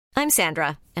I'm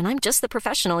Sandra, and I'm just the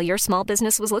professional your small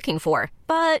business was looking for.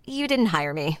 But you didn't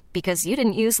hire me because you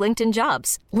didn't use LinkedIn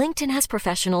Jobs. LinkedIn has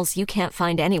professionals you can't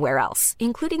find anywhere else,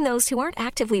 including those who aren't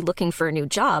actively looking for a new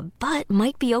job, but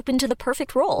might be open to the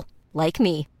perfect role, like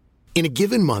me. In a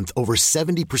given month, over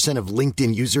 70% of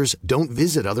LinkedIn users don't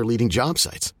visit other leading job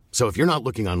sites. So if you're not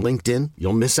looking on LinkedIn,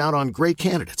 you'll miss out on great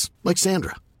candidates like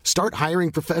Sandra. Start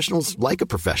hiring professionals like a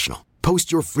professional.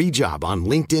 Post your free job on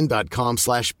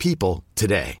linkedin.com/people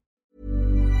today.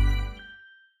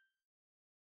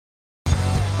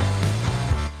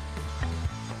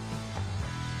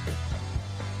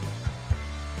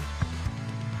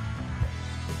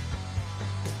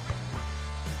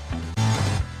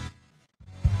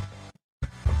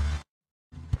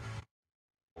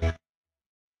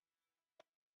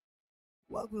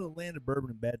 Welcome to the land of bourbon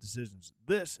and bad decisions.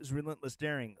 This is Relentless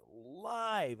Daring,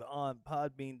 live on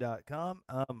podbean.com.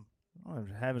 I'm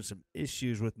having some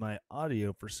issues with my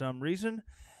audio for some reason.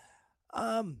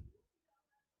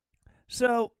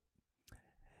 So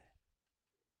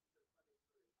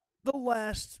the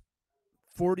last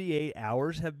 48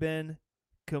 hours have been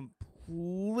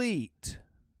complete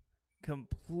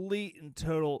and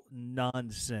total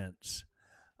nonsense.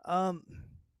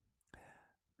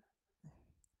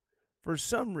 For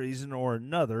some reason or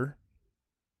another,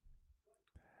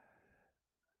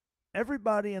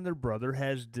 everybody and their brother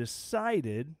has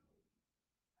decided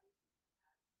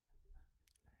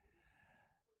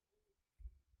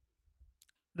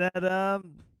that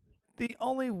the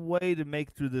only way to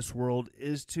make through this world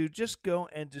is to just go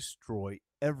and destroy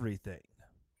everything.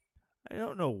 I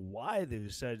don't know why they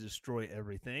decided to destroy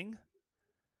everything,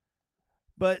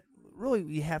 but really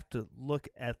we have to look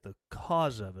at the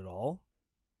cause of it all.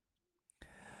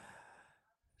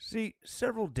 See,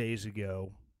 several days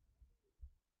ago,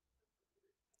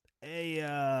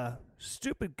 a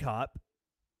stupid cop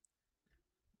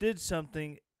did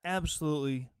something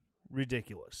absolutely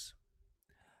ridiculous.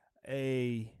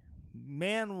 A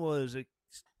man was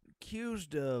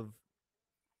accused of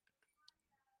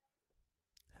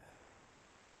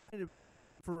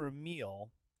for a meal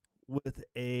with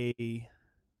a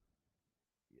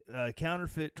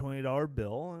counterfeit $20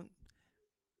 bill.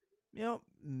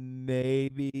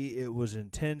 Maybe it was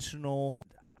intentional.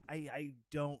 I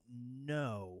don't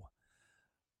know.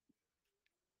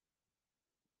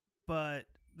 But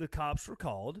the cops were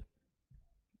called,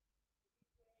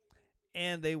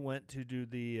 and they went to do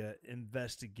the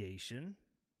investigation,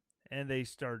 and they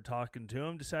started talking to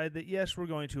him, decided that, yes, we're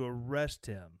going to arrest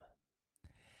him.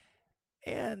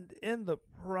 And in the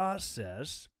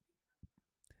process,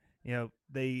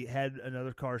 they had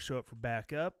another car show up for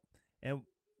backup, and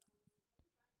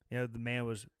the man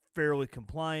was fairly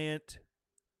compliant.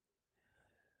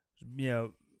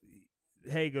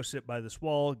 Hey, go sit by this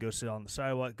wall, go sit on the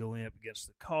sidewalk, go lean up against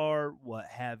the car, what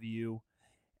have you.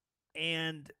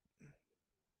 And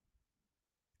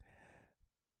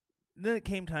then it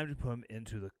came time to put him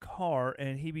into the car,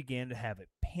 and he began to have a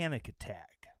panic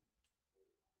attack.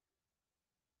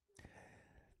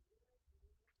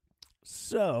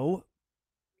 So,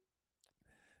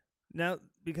 now,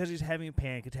 because he's having a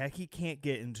panic attack, he can't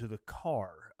get into the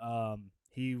car.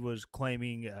 He was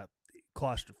claiming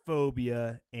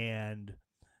claustrophobia and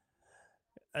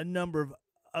a number of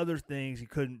other things. He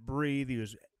couldn't breathe. He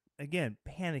was, again,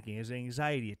 panicking. It was an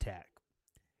anxiety attack.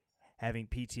 Having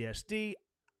PTSD,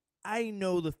 I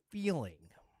know the feeling.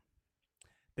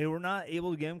 They were not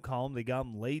able to get him calm. They got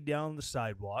him laid down on the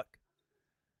sidewalk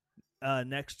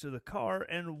next to the car,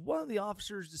 and one of the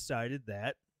officers decided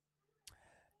that,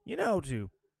 to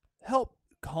help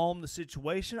calm the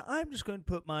situation, I'm just going to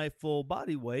put my full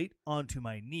body weight onto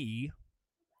my knee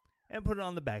and put it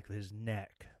on the back of his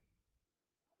neck.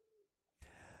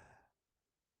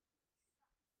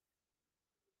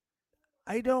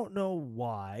 I don't know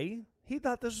why he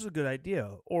thought this was a good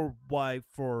idea, or why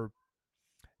for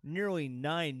nearly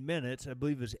 9 minutes, I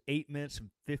believe it was 8 minutes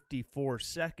and 54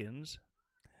 seconds,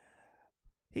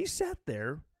 he sat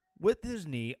there with his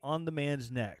knee on the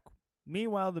man's neck.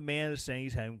 Meanwhile, the man is saying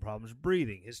he's having problems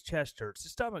breathing. His chest hurts.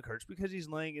 His stomach hurts because he's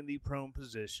laying in the prone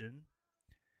position.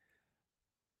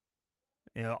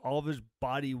 All of his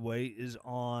body weight is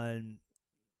on,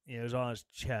 is on his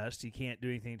chest. He can't do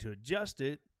anything to adjust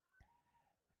it.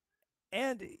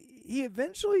 And he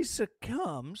eventually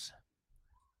succumbs,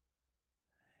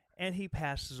 and he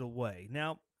passes away.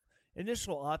 Now,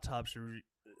 initial autopsy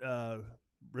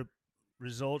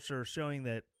results are showing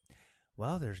that,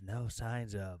 well, there's no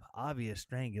signs of obvious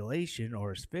strangulation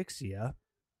or asphyxia,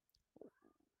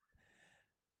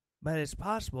 but it's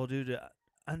possible due to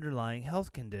underlying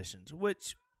health conditions,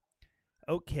 which,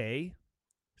 okay,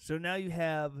 so now you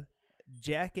have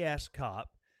jackass cop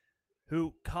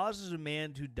who causes a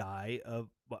man to die of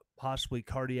possibly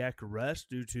cardiac arrest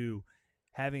due to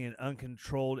having an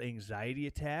uncontrolled anxiety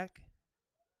attack,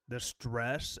 the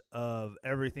stress of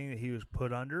everything that he was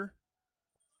put under.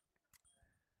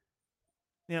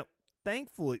 Now,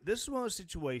 thankfully, this is one of those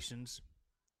situations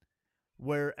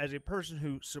where, as a person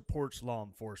who supports law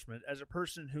enforcement, as a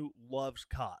person who loves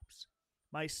cops,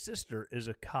 my sister is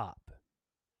a cop.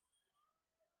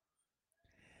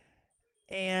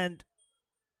 And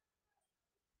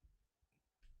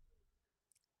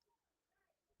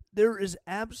there is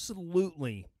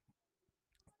absolutely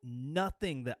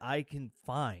nothing that I can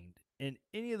find in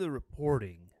any of the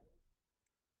reporting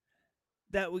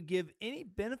that would give any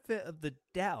benefit of the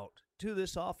doubt to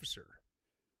this officer.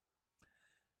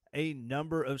 A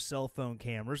number of cell phone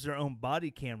cameras, their own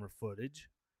body camera footage,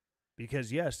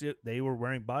 because yes, they were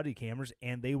wearing body cameras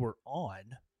and they were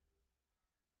on.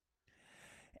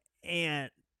 And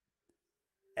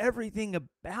everything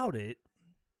about it,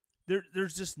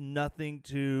 there's just nothing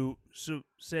to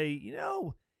say,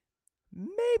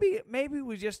 maybe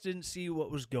we just didn't see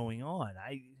what was going on.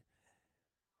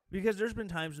 Because there's been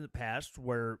times in the past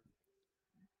where,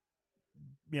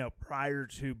 prior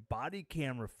to body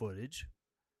camera footage,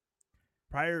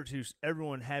 prior to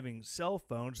everyone having cell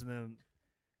phones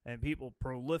and people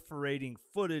proliferating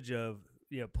footage of,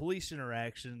 police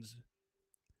interactions,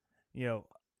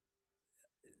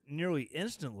 nearly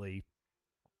instantly,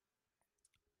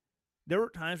 there were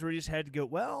times where you just had to go,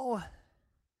 well,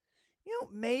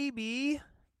 maybe,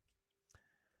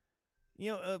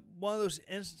 one of those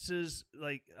instances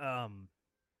like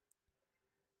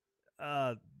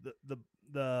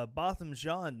the Botham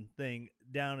Jean thing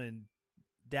down in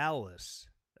Dallas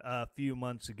a few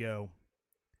months ago.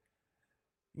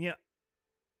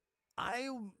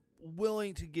 I'm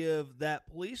willing to give that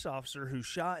police officer who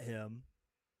shot him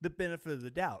the benefit of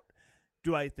the doubt.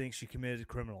 Do I think she committed a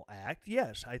criminal act?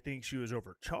 Yes, I think she was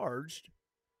overcharged.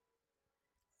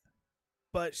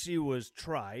 But she was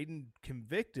tried and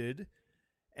convicted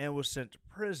and was sent to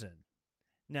prison.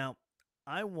 Now,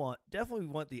 I definitely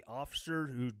want the officer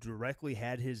who directly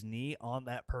had his knee on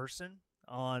that person,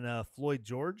 on Floyd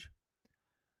George.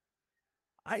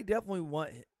 I definitely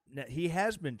want, he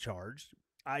has been charged.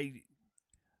 I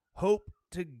hope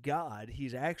to God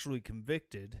he's actually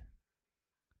convicted.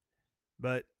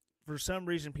 But for some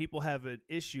reason, people have an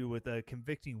issue with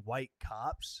convicting white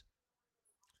cops.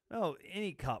 Oh,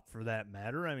 any cop for that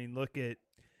matter. I mean, look at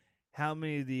how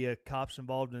many of the cops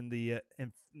involved in the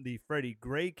Freddie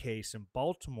Gray case in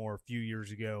Baltimore a few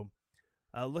years ago.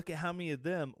 Look at how many of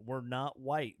them were not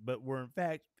white, but were in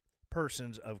fact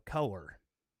persons of color.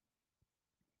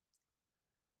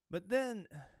 But then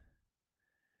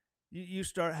you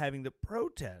start having the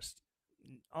protest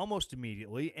almost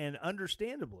immediately, and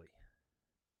understandably.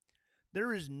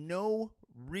 There is no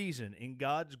reason in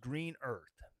God's green earth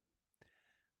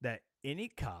that any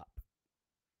cop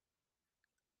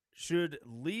should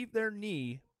leave their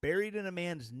knee buried in a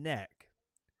man's neck,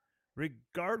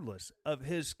 regardless of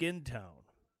his skin tone,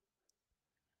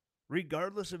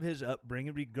 regardless of his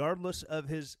upbringing, regardless of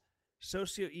his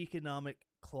socioeconomic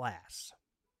class,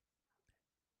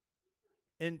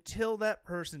 until that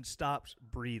person stops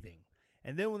breathing.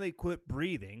 And then when they quit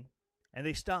breathing and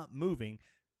they stop moving,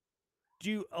 do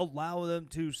you allow them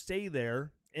to stay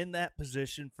there in that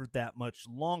position for that much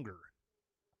longer?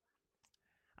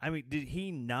 I mean, did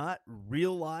he not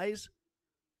realize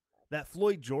that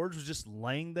Floyd George was just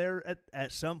laying there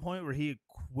at some point where he had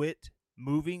quit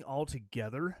moving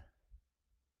altogether?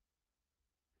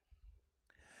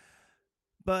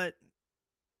 But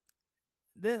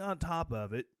then on top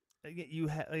of it, again,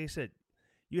 like I said,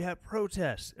 you have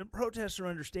protests, and protests are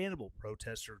understandable.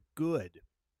 Protests are good.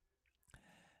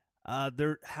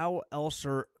 How else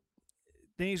are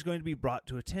things going to be brought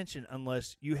to attention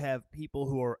unless you have people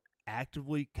who are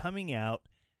actively coming out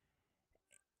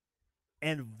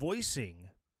and voicing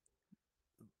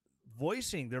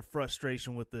their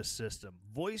frustration with this system,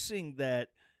 voicing that,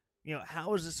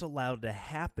 how is this allowed to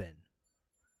happen?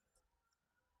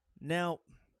 Now,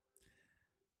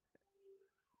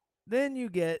 then you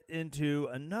get into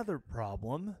another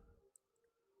problem.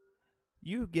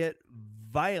 You get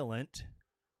violent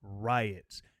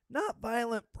riots, not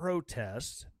violent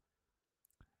protests,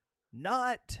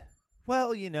 not,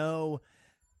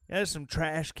 as some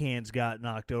trash cans got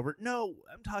knocked over. No,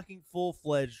 I'm talking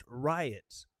full-fledged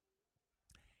riots.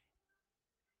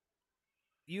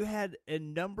 You had a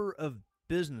number of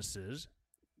businesses,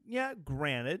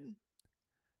 granted,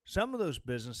 some of those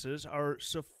businesses are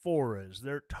Sephora's,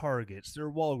 they're Targets, they're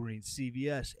Walgreens,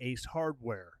 CVS, Ace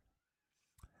Hardware.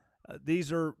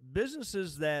 These are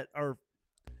businesses that are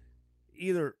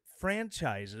either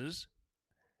franchises,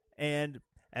 and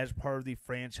as part of the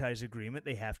franchise agreement,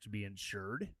 they have to be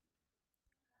insured.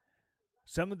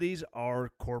 Some of these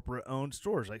are corporate owned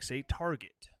stores, like, say,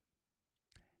 Target.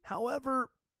 However,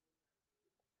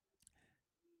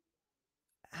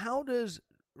 how does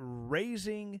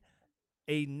raising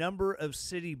a number of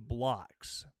city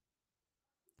blocks,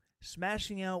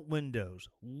 smashing out windows,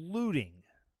 looting,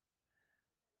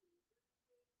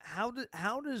 how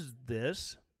does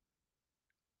this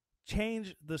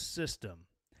change the system?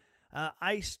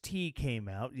 Ice-T came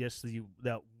out, yes,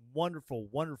 that wonderful,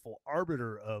 wonderful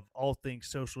arbiter of all things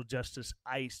social justice,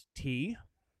 Ice-T.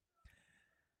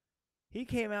 He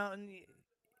came out and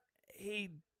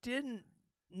he didn't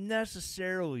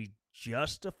necessarily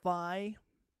justify,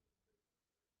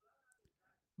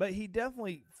 but he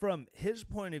definitely, from his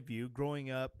point of view,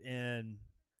 growing up in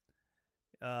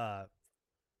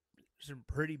some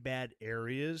pretty bad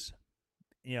areas,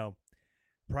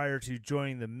 prior to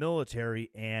joining the military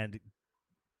and,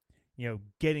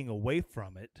 getting away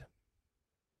from it,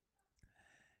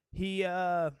 he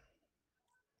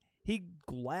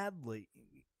gladly,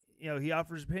 he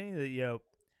offers opinion that,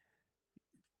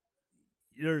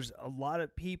 there's a lot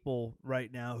of people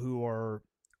right now who are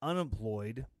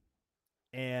unemployed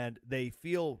and they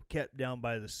feel kept down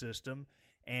by the system,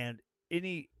 and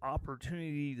any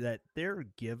opportunity that they're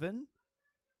given,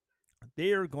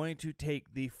 they are going to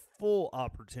take the full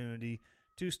opportunity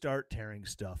to start tearing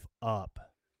stuff up.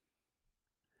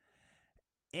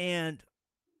 And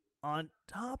on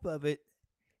top of it,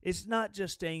 it's not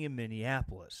just staying in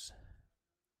Minneapolis.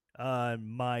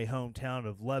 My hometown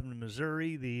of Lebanon,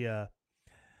 Missouri, a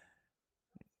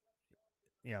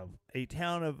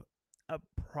town of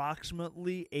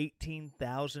approximately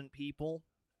 18,000 people.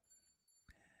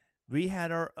 We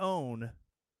had our own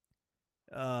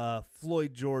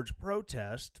Floyd George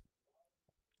protest.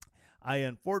 I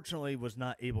unfortunately was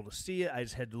not able to see it. I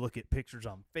just had to look at pictures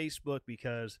on Facebook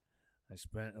because I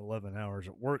spent 11 hours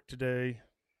at work today.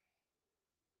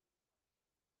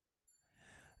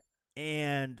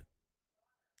 And,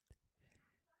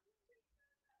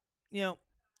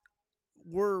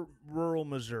 we're rural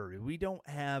Missouri. We don't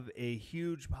have a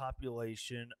huge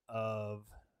population of,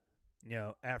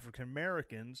 African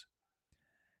Americans.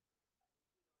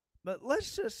 But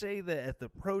let's just say that at the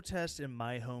protests in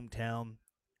my hometown,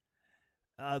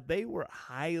 they were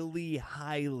highly,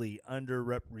 highly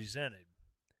underrepresented.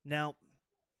 Now,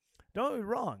 don't get me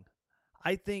wrong.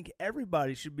 I think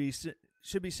everybody should be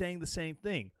saying the same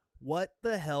thing. What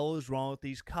the hell is wrong with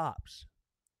these cops?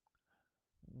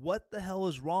 What the hell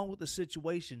is wrong with the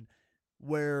situation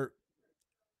where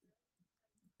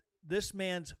this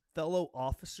man's fellow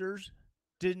officers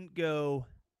didn't go,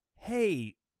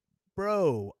 "Hey,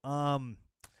 bro,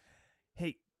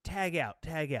 hey, tag out.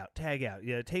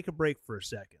 Yeah, take a break for a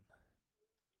second."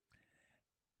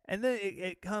 And then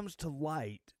it comes to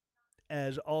light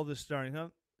as all this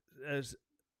as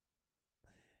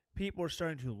people are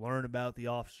starting to learn about the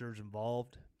officers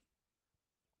involved.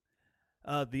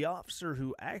 The officer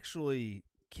who actually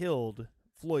killed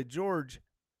Floyd George,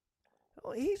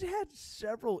 he's had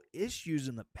several issues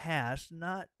in the past,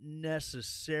 not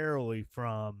necessarily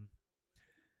from,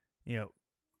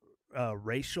 a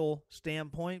racial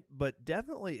standpoint, but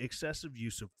definitely excessive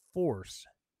use of force.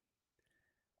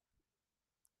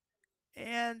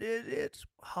 And it's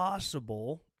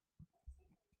possible.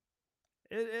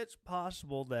 It's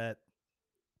possible that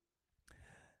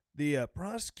the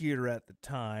prosecutor at the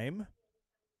time,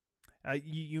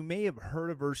 you may have heard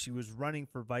of her. She was running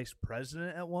for vice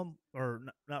president at one, or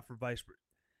not for vice.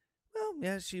 Well,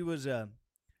 yeah, she was.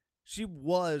 She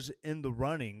was in the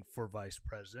running for vice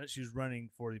president. She was running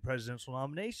for the presidential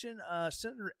nomination.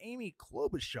 Senator Amy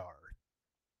Klobuchar.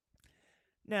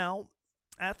 Now,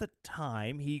 at the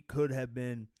time, he could have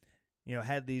been,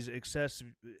 had these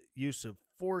excessive use of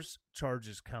force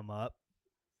charges come up,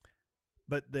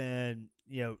 but then,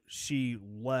 she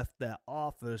left that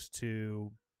office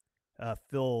to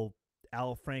fill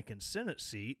Al Franken's Senate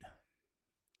seat.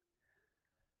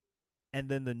 And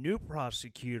then the new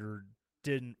prosecutor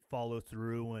didn't follow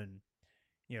through and,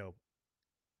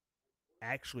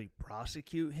 actually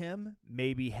prosecute him,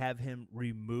 maybe have him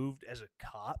removed as a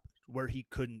cop where he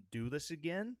couldn't do this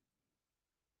again.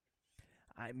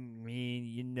 I mean,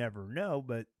 you never know,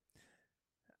 but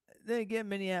then again,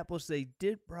 Minneapolis, they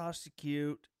did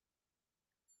prosecute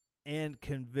and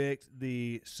convict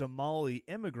the Somali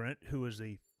immigrant who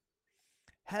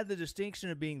had the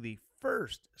distinction of being the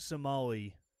first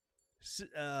Somali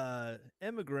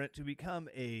immigrant to become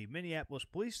a Minneapolis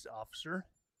police officer,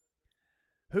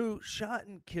 who shot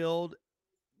and killed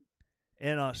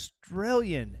an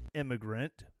Australian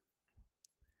immigrant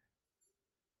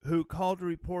who called to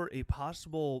report a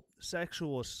possible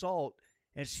sexual assault,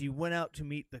 and she went out to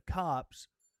meet the cops,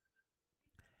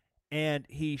 and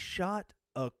he shot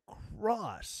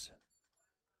across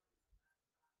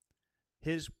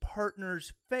his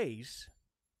partner's face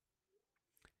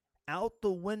out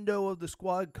the window of the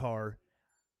squad car,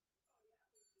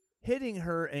 hitting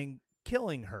her and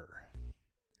killing her.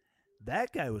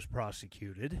 That guy was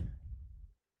prosecuted.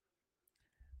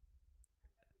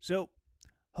 So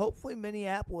hopefully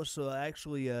Minneapolis will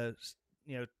actually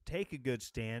take a good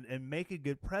stand and make a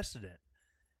good precedent.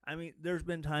 I mean, there's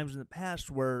been times in the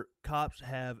past where cops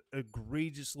have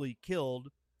egregiously killed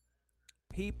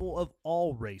people of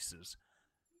all races,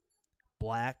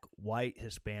 black, white,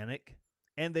 Hispanic,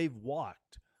 and they've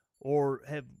walked or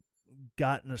have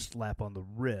gotten a slap on the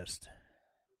wrist.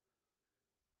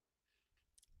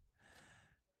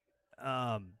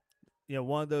 One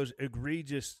of those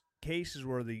egregious cases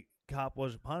where the cop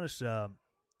wasn't punished. I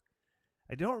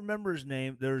don't remember his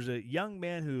name. There's a young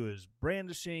man who is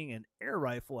brandishing an air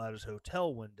rifle out his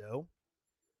hotel window.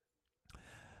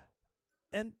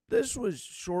 And this was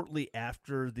shortly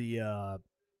after the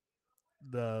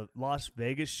Las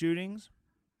Vegas shootings.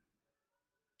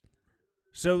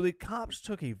 So the cops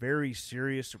took a very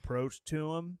serious approach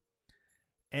to him.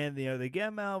 And they get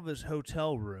him out of his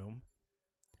hotel room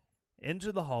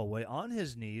into the hallway on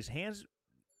his knees, hands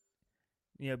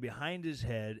behind his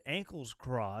head, ankles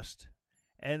crossed,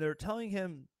 and they're telling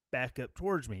him, back up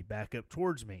towards me, back up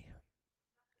towards me.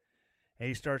 And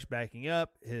he starts backing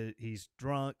up. He's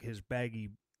drunk. His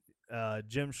baggy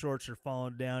gym shorts are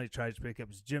falling down. He tries to pick up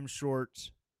his gym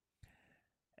shorts.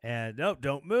 And, nope,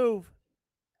 don't move.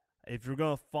 If you're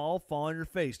going to fall on your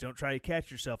face. Don't try to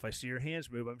catch yourself. I see your hands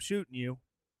move. I'm shooting you.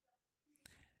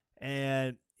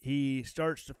 And he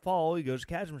starts to fall. He goes to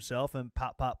catch himself, and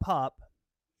pop, pop, pop.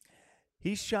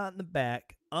 He's shot in the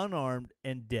back, unarmed,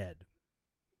 and dead.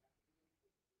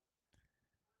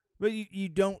 But you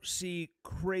don't see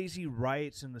crazy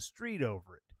riots in the street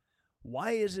over it.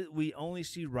 Why is it we only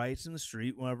see riots in the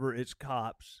street whenever it's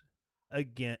cops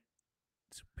against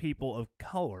people of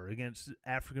color, against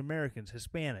African Americans,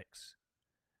 Hispanics?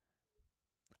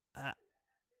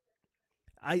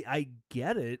 I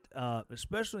get it,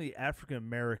 especially African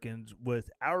Americans with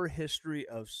our history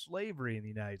of slavery in the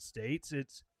United States.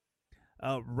 It's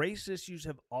race issues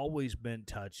have always been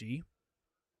touchy,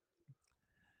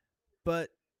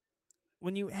 but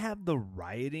when you have the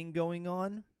rioting going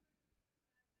on,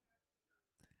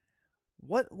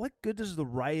 what good does the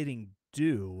rioting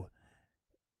do?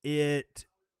 It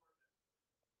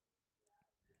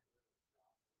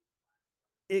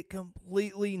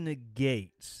completely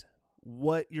negates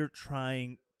what you're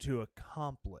trying to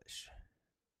accomplish.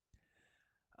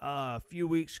 A few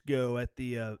weeks ago at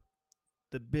the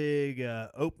big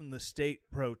Open the State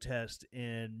protest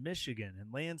in Michigan,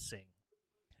 in Lansing,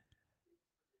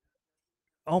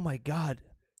 oh my God,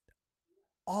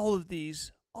 all of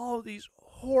these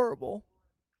horrible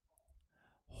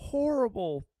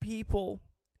people,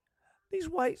 these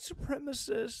white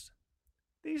supremacists,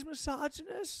 these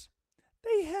misogynists,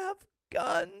 they have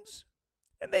guns,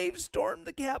 and they've stormed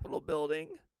the Capitol building.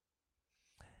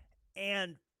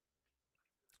 And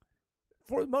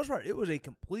for the most part, it was a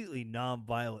completely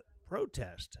nonviolent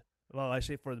protest. Well, I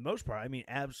say for the most part, I mean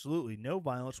absolutely no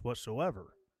violence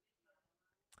whatsoever.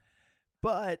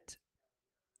 But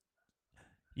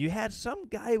you had some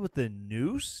guy with a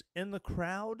noose in the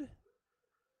crowd.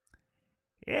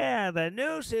 Yeah, the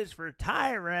noose is for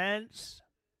tyrants.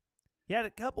 You had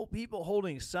a couple people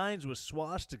holding signs with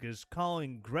swastikas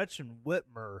calling Gretchen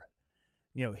Whitmer,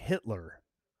 Hitler,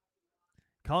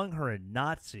 calling her a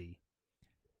Nazi.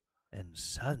 And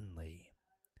suddenly,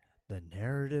 the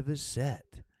narrative is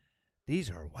set.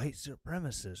 These are white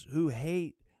supremacists who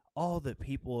hate all the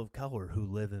people of color who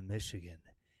live in Michigan.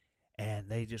 And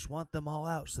they just want them all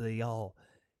out so they all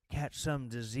catch some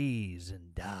disease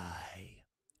and die.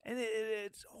 And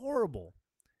it's horrible.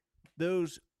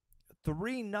 Those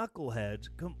three knuckleheads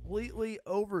completely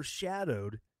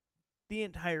overshadowed the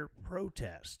entire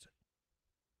protest.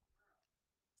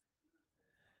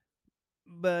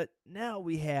 But now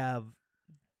we have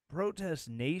protests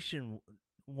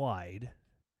nationwide,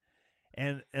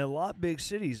 and in a lot of big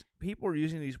cities, people are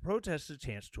using these protests as a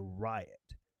chance to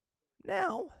riot.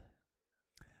 Now,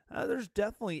 there's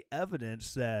definitely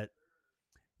evidence that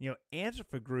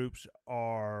Antifa groups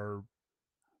are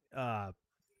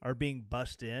being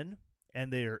bussed in,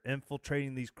 and they are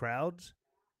infiltrating these crowds,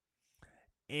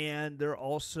 and they're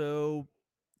also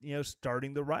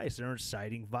starting the riots. They're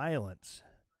inciting violence.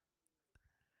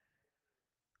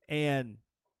 And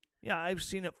Yeah, I've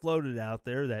seen it floated out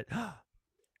there that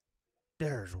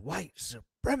there's white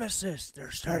supremacists.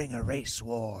 They're starting a race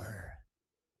war.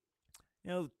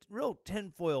 Real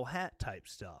tinfoil hat type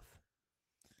stuff.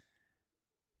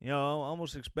 I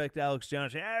almost expect Alex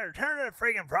Jones to say, turn the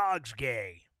freaking frogs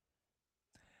gay.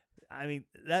 I mean,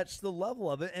 that's the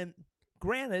level of it. And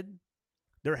granted,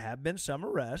 there have been some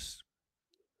arrests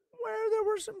where there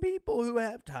were some people who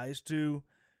have ties to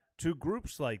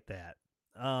groups like that.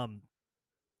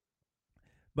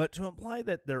 But to imply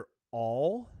that they're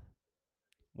all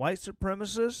white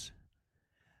supremacists,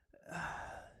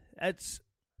 it's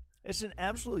an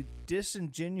absolutely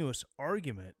disingenuous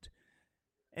argument.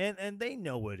 And they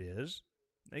know it is.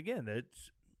 Again,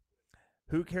 it's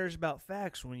who cares about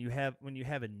facts when you have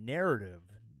a narrative?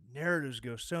 Narratives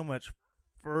go so much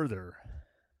further.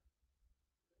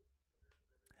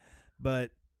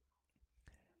 But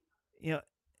and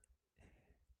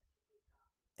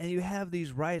you have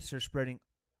these riots that are spreading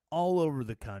all over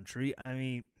the country. I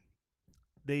mean,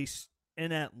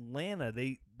 in Atlanta,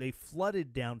 they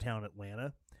flooded downtown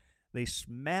Atlanta. They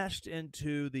smashed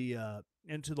into the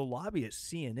lobby at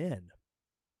CNN.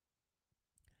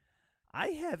 I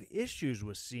have issues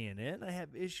with CNN. I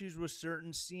have issues with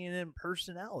certain CNN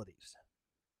personalities.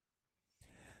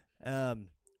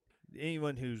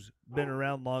 Anyone who's been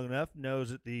around long enough knows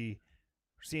that the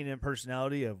CNN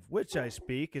personality of which I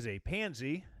speak is a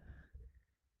pansy.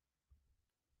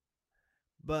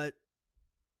 But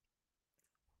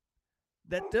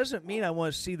that doesn't mean I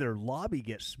want to see their lobby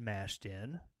get smashed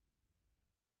in.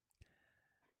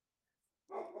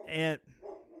 And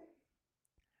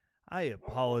I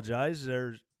apologize.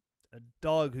 There's a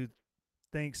dog who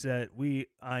thinks that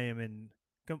I am in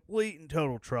complete and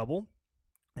total trouble,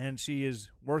 and she is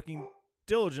working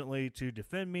diligently to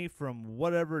defend me from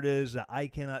whatever it is that I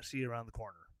cannot see around the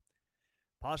corner.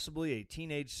 Possibly a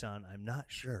teenage son, I'm not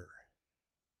sure.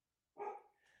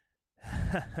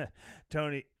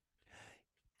 Tony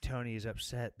is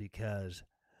upset because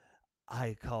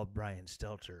I called Brian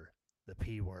Stelter the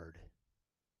P word.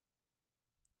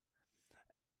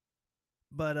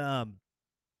 But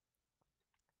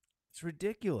it's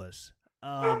ridiculous.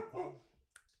 There's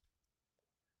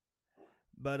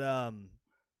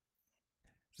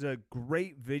a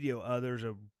great video. There's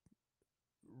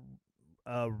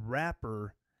a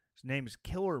rapper. His name is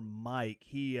Killer Mike.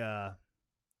 He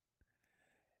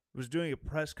was doing a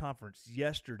press conference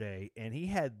yesterday, and he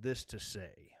had this to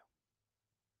say.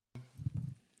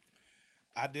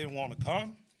 I didn't want to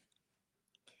come,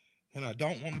 and I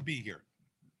don't want to be here.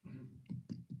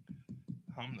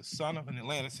 I'm the son of an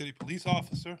Atlanta City police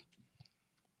officer.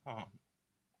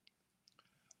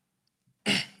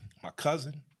 My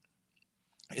cousin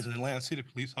is an Atlanta City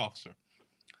police officer,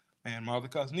 and my other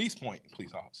cousin, East Point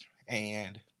police officer.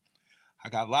 And I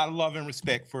got a lot of love and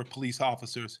respect for police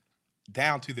officers,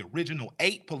 down to the original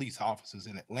 8 police officers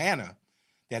in Atlanta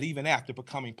that even after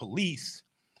becoming police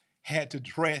had to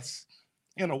dress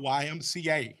in a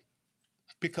YMCA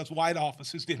because white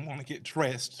officers didn't want to get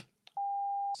dressed.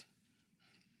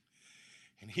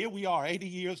 And here we are 80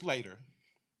 years later.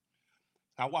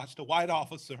 I watched a white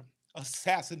officer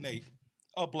assassinate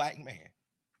a black man.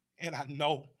 And I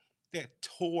know that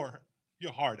tore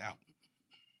your heart out.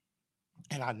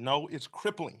 And I know it's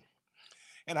crippling.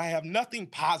 And I have nothing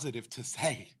positive to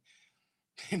say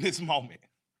in this moment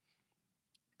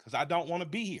because I don't want to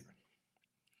be here.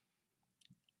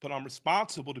 But I'm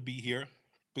responsible to be here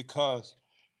because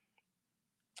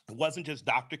it wasn't just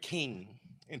Dr. King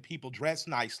and people dressed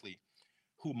nicely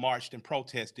who marched and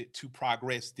protested to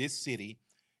progress this city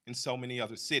and so many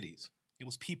other cities. It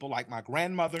was people like my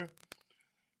grandmother,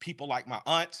 people like my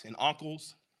aunts and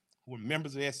uncles who were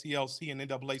members of SCLC and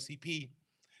NAACP,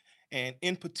 and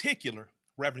in particular,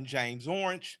 Reverend James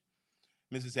Orange,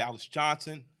 Mrs. Alice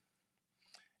Johnson,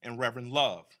 and Reverend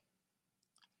Love,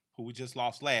 who we just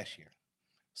lost last year.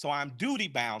 So I'm duty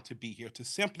bound to be here to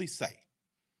simply say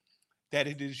that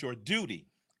it is your duty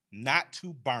not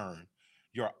to burn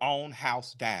your own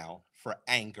house down for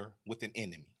anger with an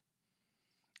enemy.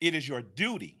 It is your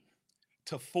duty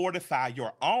to fortify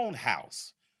your own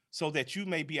house so that you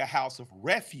may be a house of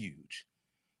refuge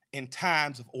in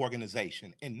times of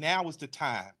organization. And now is the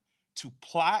time to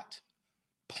plot,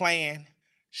 plan,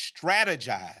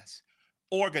 strategize,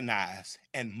 organize,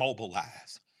 and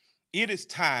mobilize. It is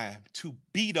time to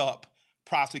beat up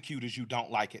prosecutors you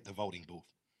don't like at the voting booth.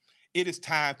 It is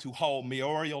time to hold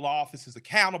mayoral offices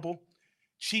accountable,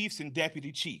 chiefs and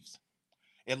deputy chiefs.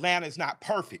 Atlanta is not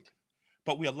perfect,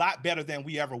 but we're a lot better than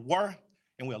we ever were,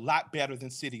 and we're a lot better than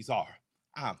cities are.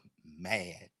 I'm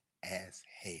mad as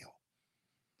hell.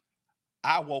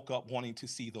 I woke up wanting to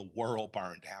see the world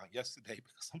burn down yesterday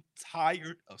because I'm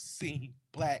tired of seeing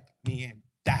black men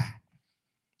die.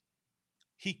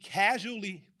 He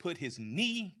casually put his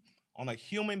knee on a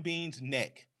human being's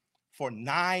neck for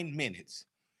 9 minutes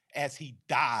as he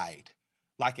died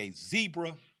like a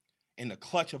zebra in the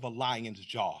clutch of a lion's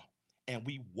jaw. And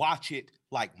we watch it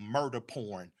like murder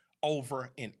porn over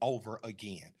and over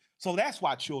again. So that's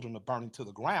why children are burning to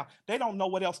the ground. They don't know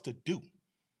what else to do.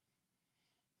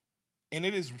 And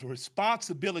it is the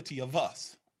responsibility of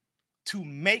us to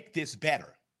make this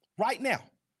better right now.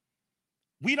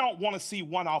 We don't want to see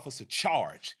one officer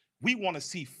charged. We want to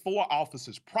see 4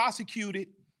 officers prosecuted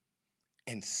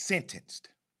and sentenced.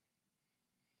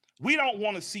 We don't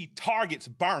want to see targets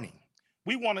burning.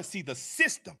 We want to see the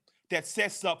system that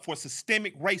sets up for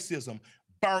systemic racism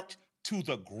burnt to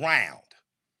the ground.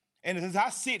 And as I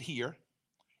sit here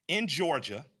in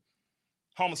Georgia,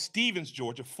 home of Stevens,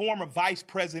 Georgia, former vice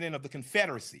president of the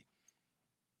Confederacy,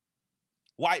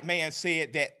 white man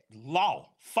said that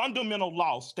fundamental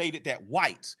law stated that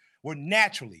whites were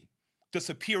naturally the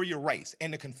superior race,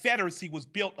 and the Confederacy was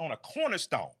built on a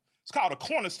cornerstone. It's called a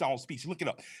cornerstone speech. Look it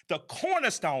up. The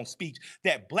cornerstone speech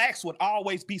that blacks would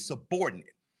always be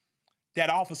subordinate. That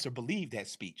officer believed that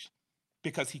speech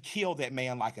because he killed that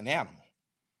man like an animal.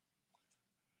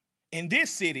 In this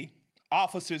city,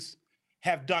 officers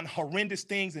have done horrendous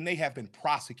things and they have been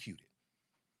prosecuted.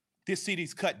 This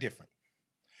city's cut different.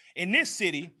 In this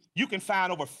city, you can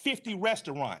find over 50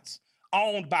 restaurants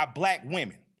owned by black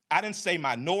women. I didn't say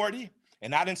minority,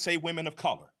 and I didn't say women of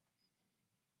color.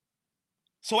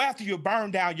 So after you burn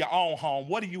down your own home,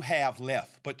 what do you have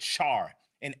left but char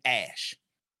and ash?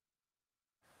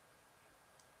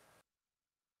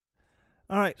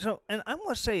 All right, so, and I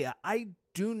want to say, I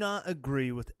do not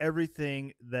agree with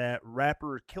everything that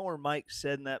rapper Killer Mike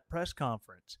said in that press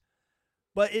conference,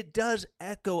 but it does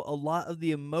echo a lot of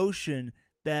the emotion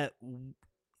that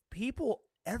people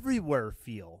everywhere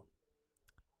feel.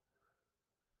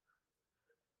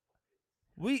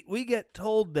 We get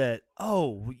told that,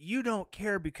 oh, you don't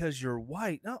care because you're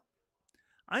white. No,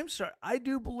 I'm sorry. I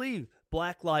do believe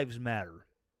Black lives matter,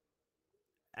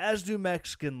 as do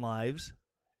Mexican lives,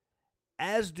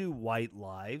 as do white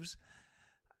lives.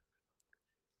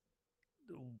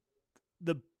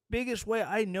 The biggest way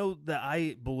I know that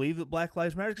I believe that Black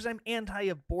lives matter is because I'm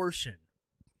anti-abortion.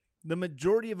 The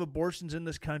majority of abortions in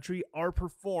this country are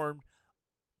performed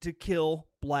to kill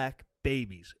black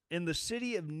babies. In the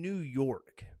city of New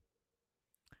York,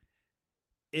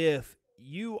 if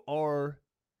you are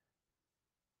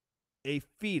a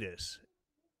fetus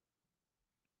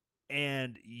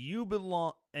and you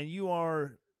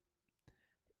are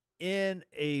in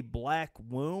a black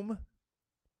womb,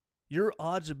 your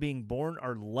odds of being born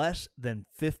are less than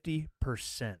 50%.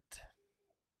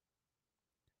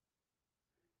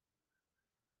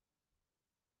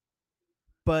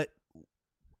 But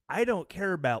I don't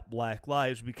care about black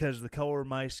lives because of the color of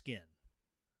my skin.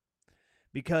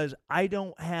 Because I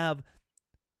don't have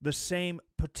the same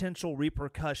potential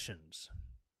repercussions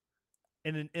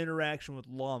in an interaction with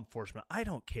law enforcement. I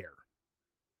don't care.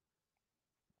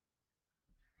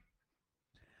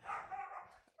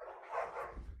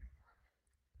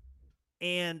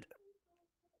 And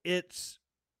it's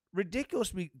ridiculous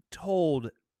to be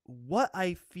told what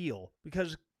I feel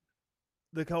because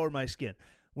the color of my skin.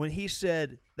 When he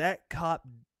said that cop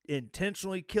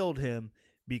intentionally killed him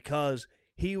because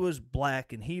he was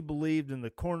black and he believed in the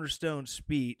cornerstone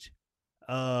speech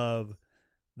of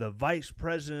the vice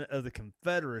president of the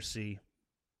Confederacy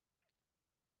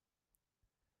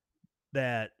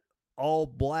that all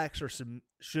blacks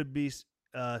should be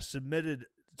submitted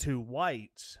to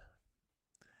whites.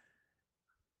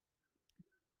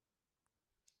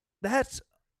 That's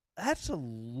a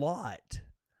lot.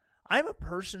 I'm a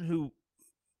person who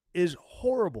is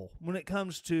horrible when it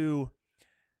comes to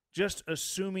just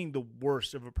assuming the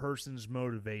worst of a person's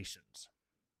motivations.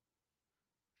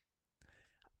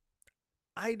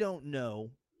 I don't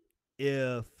know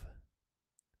if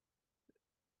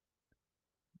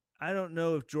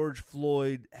George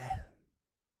Floyd,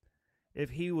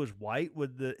 if he was white,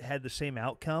 had the same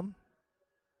outcome.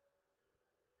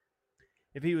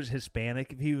 If he was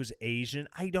Hispanic, if he was Asian,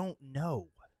 I don't know.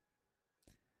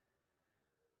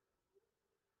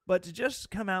 But to just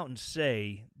come out and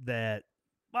say that,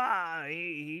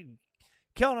 he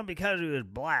killed him because he was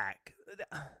black,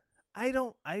 I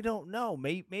don't know.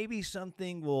 Maybe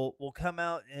something will come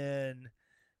out in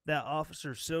that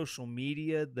officer's social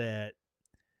media that,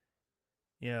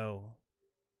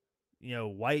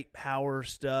 white power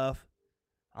stuff.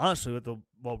 Honestly,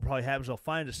 what probably happens, I'll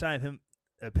find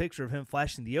a picture of him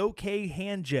flashing the OK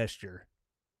hand gesture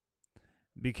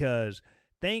because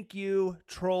thank you,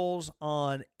 trolls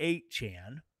on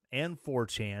 8chan and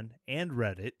 4chan and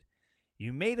Reddit.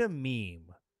 You made a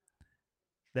meme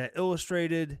that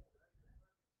illustrated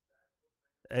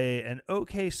an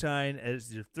OK sign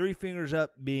as your three fingers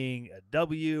up being a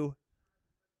W,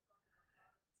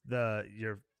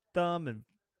 your thumb and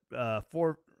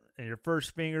four and your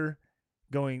first finger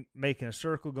making a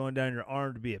circle going down your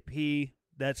arm to be a P.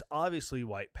 That's obviously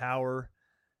white power.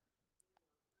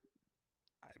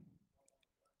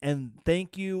 And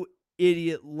thank you,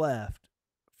 idiot left,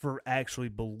 for actually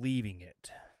believing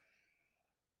it.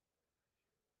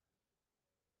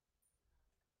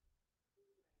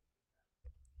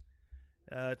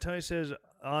 Tony says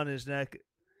on his neck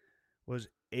was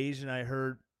Asian, I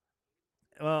heard.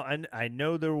 Well, I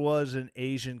know there was an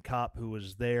Asian cop who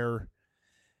was there.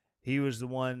 He was the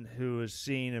one who was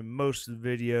seen in most of the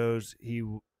videos. He,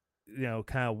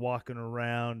 kind of walking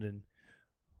around and,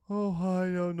 oh, hi,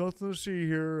 nothing to see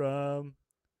here.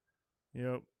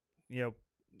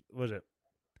 Was it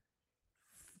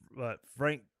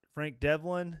Frank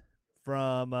Devlin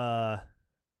from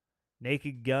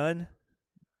Naked Gun?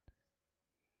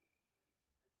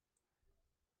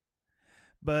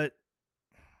 But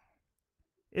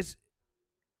it's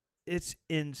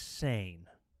insane.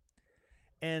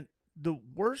 And the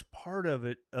worst part of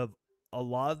it, of a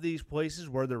lot of these places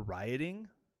where they're rioting,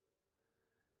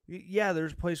 yeah,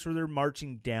 there's a place where they're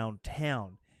marching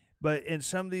downtown, but in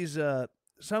some of these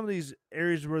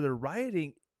areas where they're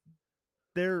rioting,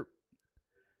 they're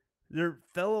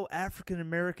fellow African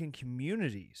American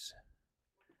communities.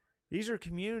 These are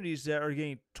communities that are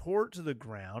getting torn to the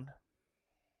ground.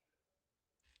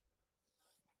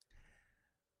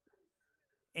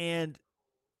 And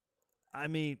I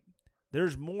mean,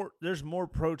 there's more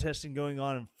protesting going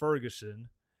on in Ferguson,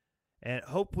 and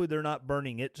hopefully they're not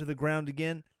burning it to the ground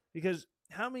again, because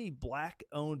how many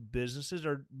black-owned businesses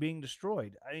are being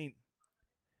destroyed? I mean,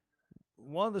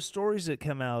 one of the stories that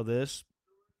come out of this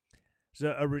is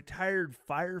a retired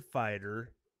firefighter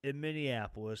in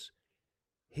Minneapolis.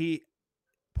 He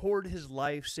poured his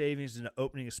life savings into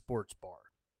opening a sports bar.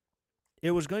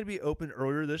 It was going to be open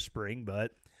earlier this spring,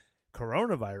 but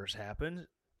coronavirus happened.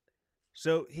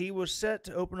 So he was set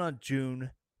to open on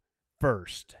June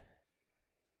 1st.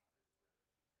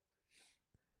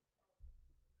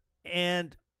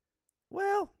 And,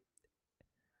 well,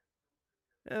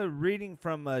 reading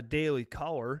from a Daily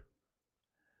Caller,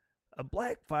 a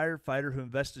black firefighter who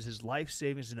invested his life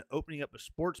savings in opening up a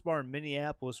sports bar in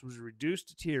Minneapolis was reduced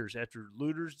to tears after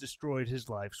looters destroyed his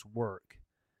life's work.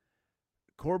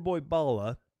 Corboy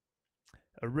Bala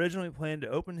originally planned to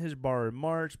open his bar in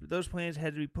March, but those plans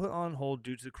had to be put on hold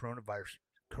due to the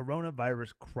coronavirus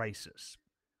crisis.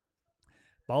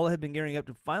 Bala had been gearing up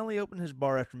to finally open his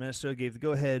bar after Minnesota gave the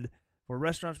go-ahead for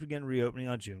restaurants to begin reopening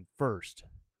on June 1st.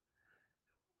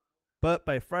 But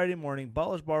by Friday morning,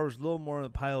 Bala's bar was little more than a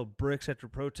pile of bricks after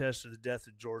protests of the death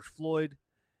of George Floyd.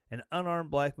 An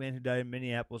unarmed black man who died in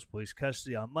Minneapolis police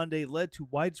custody on Monday led to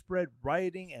widespread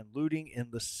rioting and looting in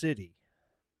the city.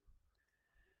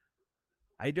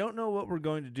 I don't know what we're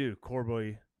going to do,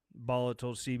 Corboy Bala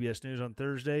told CBS News on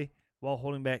Thursday while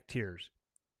holding back tears.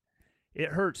 It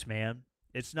hurts, man.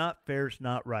 It's not fair. It's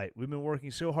not right. We've been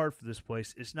working so hard for this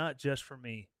place. It's not just for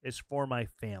me. It's for my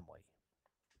family.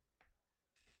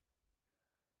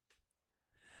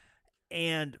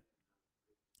 And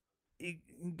it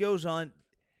goes on,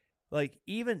 like,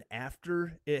 even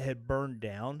after it had burned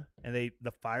down and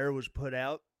the fire was put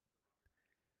out,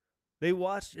 they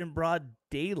watched in broad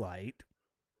daylight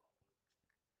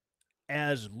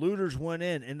as looters went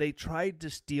in and they tried to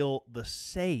steal the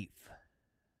safe.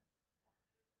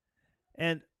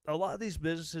 And a lot of these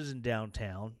businesses in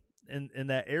downtown, in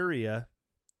that area,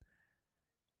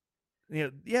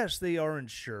 yes, they are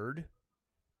insured.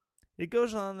 It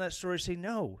goes on in that story to say,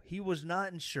 no, he was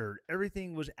not insured.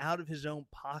 Everything was out of his own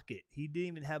pocket. He didn't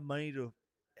even have money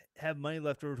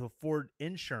left over to afford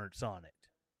insurance on it.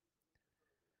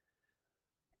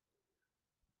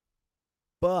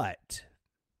 But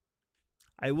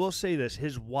I will say this,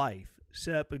 his wife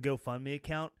set up a GoFundMe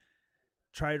account,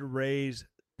 tried to raise,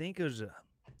 I think it was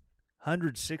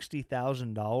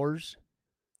 $160,000.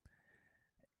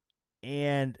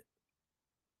 And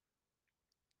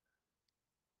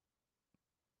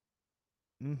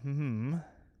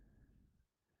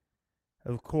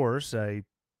of course, I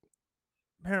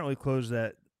apparently closed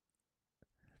that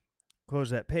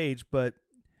page, but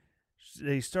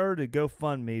they started a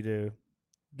GoFundMe to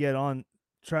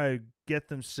try to get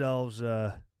themselves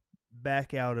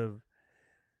back out of,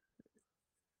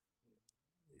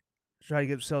 try to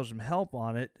get themselves some help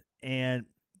on it. And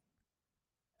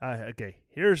okay,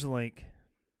 here's the link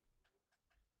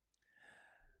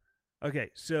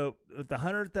Okay, so with the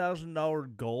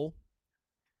 $100,000 goal,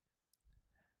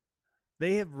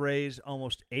 they have raised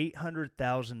almost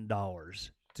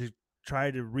 $800,000 to try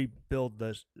to rebuild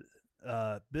this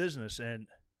business, and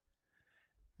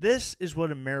this is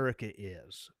what America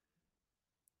is.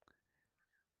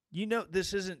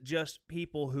 This isn't just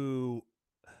people who,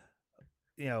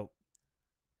 you know,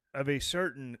 of a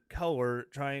certain color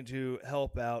trying to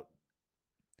help out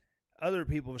other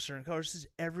people of a certain color. This is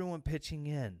everyone pitching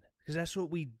in because that's what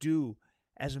we do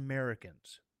as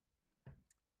Americans.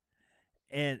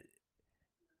 And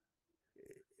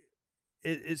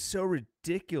it's so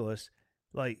ridiculous.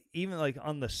 Like, even like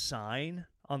on the sign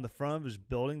on the front of his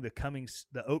building,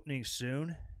 the opening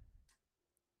soon,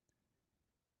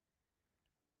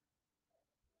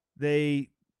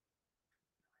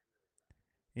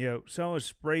 someone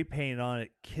spray painted on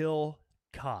it, "Kill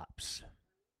cops."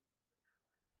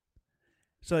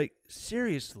 It's like,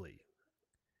 seriously,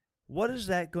 what is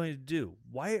that going to do?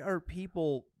 Why are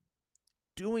people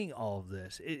doing all of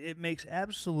this? It makes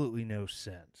absolutely no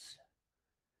sense.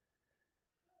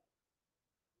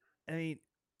 I mean,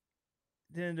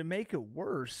 then to make it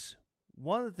worse,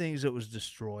 one of the things that was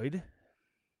destroyed,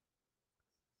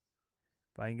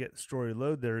 if I can get the story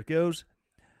load, there it goes,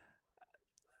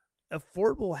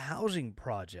 affordable housing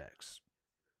projects.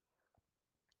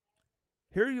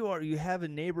 Here you are, you have a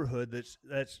neighborhood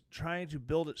that's trying to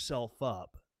build itself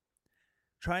up,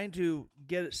 trying to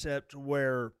get it set to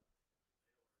where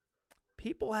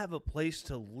people have a place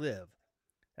to live.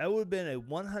 That would have been a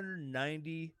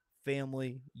 190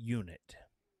 family unit.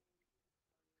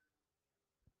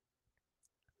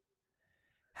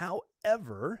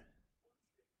 However,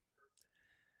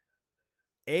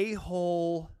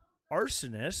 a-hole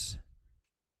arsonists,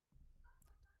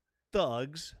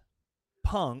 thugs,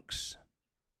 punks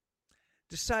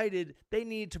decided they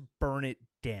need to burn it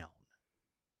down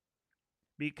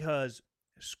because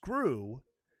screw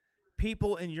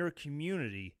people in your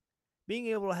community being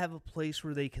able to have a place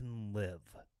where they can live,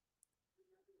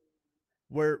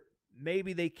 where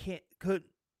maybe they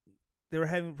were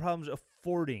having problems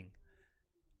affording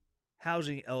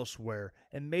housing elsewhere,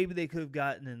 and maybe they could have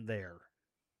gotten in there.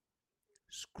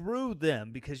 Screw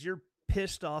them, because you're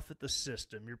pissed off at the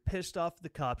system. You're pissed off at the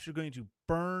cops. You're going to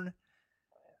burn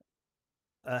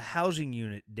a housing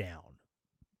unit down.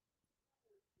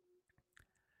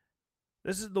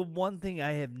 This is the one thing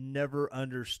I have never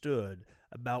understood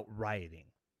about rioting.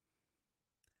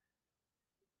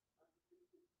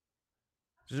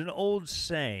 There's an old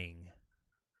saying.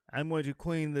 I'm going to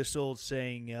clean this old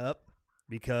saying up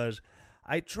because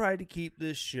I try to keep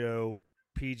this show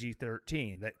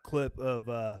PG-13. That clip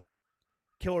of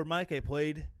Killer Mike I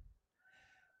played,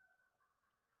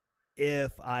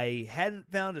 if I hadn't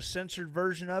found a censored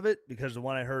version of it, because the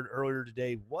one I heard earlier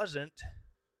today wasn't,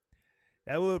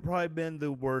 that would have probably been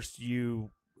the worst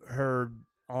you heard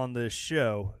on this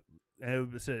show. And it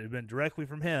would have been directly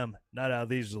from him, not out of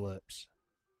these lips.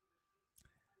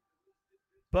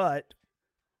 But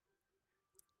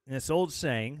this old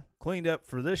saying, cleaned up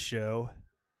for this show,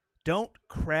 don't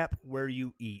crap where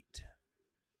you eat.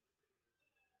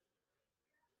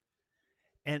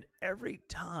 And every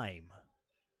time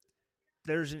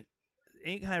there's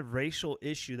any kind of racial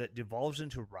issue that devolves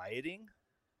into rioting,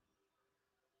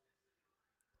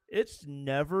 it's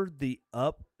never the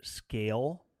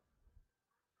upscale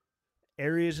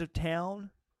areas of town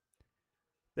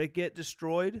that get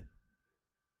destroyed.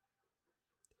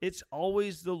 It's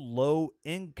always the low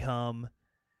income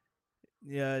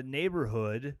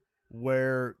neighborhood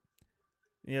where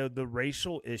the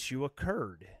racial issue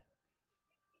occurred.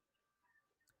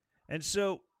 And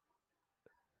so,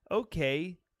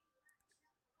 okay,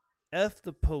 F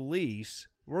the police,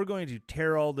 we're going to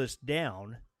tear all this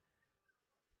down,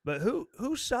 but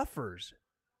who suffers?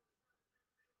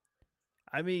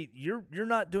 I mean, you're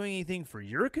not doing anything for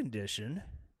your condition.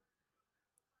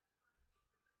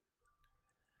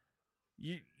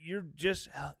 You're just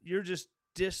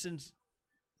distance.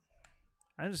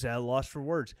 I'm just at a loss for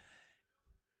words.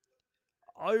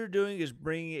 All you're doing is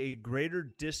bringing a greater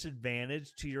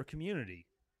disadvantage to your community.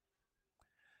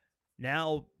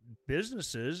 Now,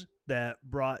 businesses that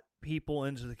brought people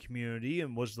into the community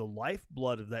and was the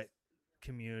lifeblood of that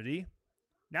community,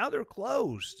 now they're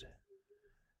closed.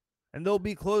 And they'll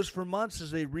be closed for months as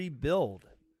they rebuild.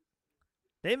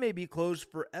 They may be closed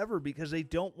forever because they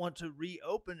don't want to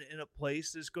reopen in a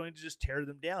place that's going to just tear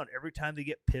them down every time they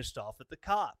get pissed off at the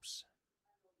cops.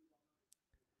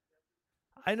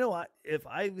 I know if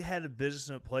I had a business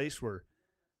in a place where,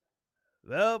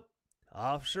 well,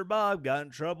 Officer Bob got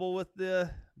in trouble in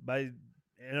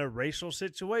a racial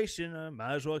situation, I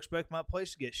might as well expect my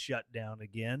place to get shut down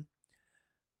again.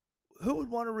 who would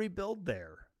want to rebuild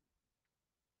there?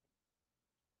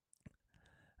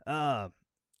 As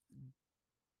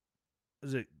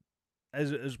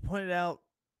pointed out,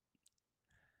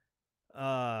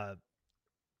 on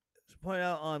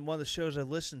one of the shows I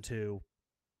listened to,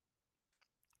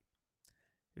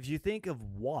 if you think of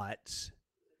Watts,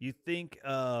 you think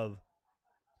of,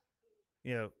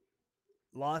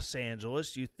 Los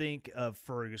Angeles, you think of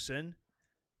Ferguson.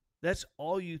 That's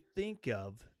all you think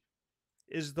of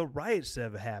is the riots that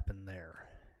have happened there.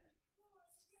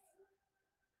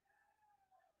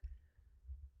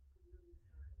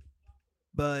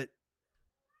 But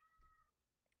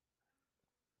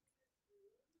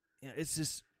it's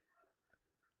just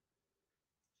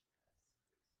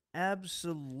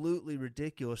absolutely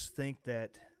ridiculous to think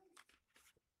that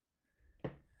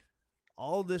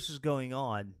all this is going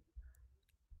on,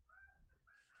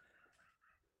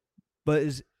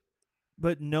 but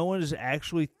no one is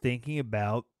actually thinking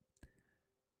about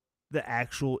the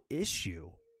actual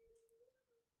issue.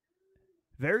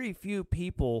 Very few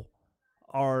people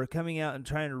are coming out and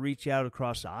trying to reach out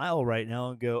across the aisle right now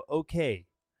and go, okay,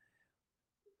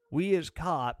 we as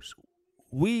cops,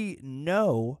 we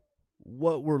know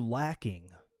what we're lacking.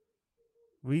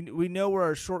 We know where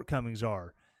our shortcomings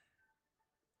are.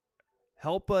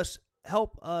 Help us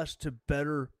to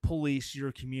better police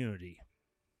your community.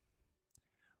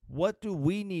 What do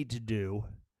we need to do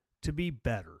to be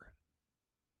better?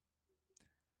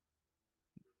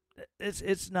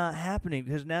 It's not happening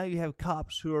because now you have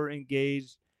cops who are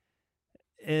engaged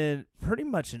in pretty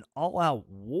much an all-out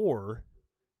war,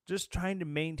 just trying to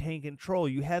maintain control.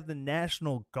 You have the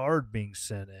National Guard being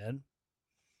sent in.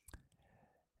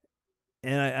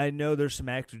 And I know there's some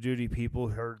active duty people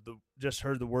who just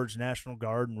heard the words National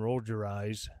Guard and rolled your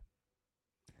eyes.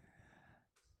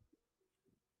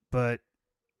 But,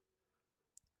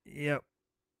 yeah,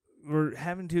 we're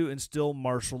having to instill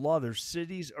martial law. There's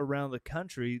cities around the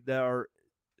country that are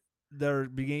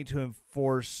beginning to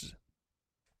enforce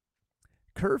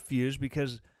curfews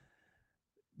because,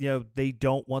 they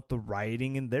don't want the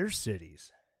rioting in their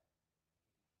cities.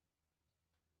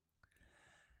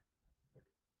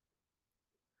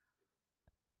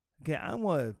 Okay, I'm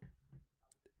going to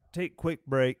take a quick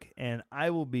break, and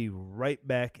I will be right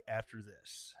back after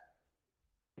this.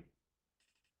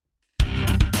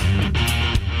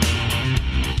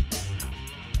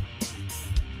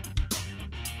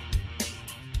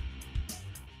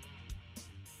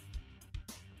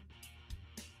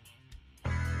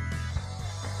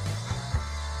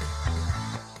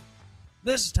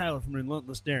 This is Tyler from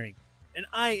Relentless Daring, and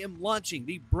I am launching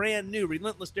the brand new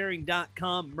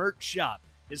RelentlessDaring.com merch shop.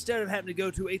 Instead of having to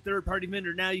go to a third-party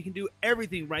vendor, now you can do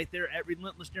everything right there at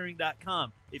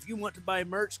RelentlessDaring.com. If you want to buy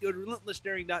merch, go to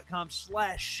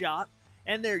RelentlessDaring.com/shop,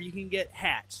 and there you can get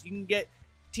hats, you can get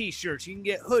t-shirts, you can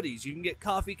get hoodies, you can get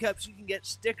coffee cups, you can get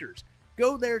stickers.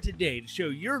 Go there today to show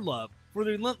your love for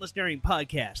the Relentless Daring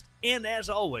podcast. And as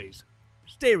always,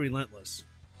 stay relentless.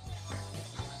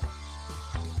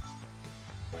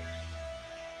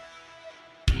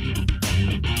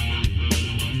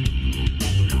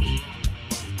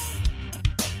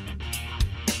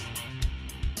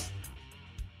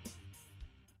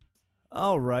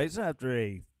 All right, so after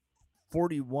a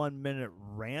 41-minute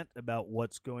rant about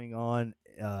what's going on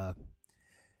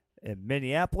in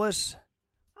Minneapolis,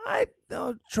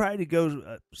 I'll try to go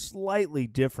a slightly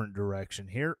different direction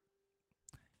here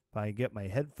if I get my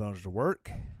headphones to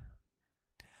work.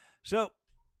 So,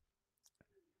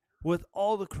 with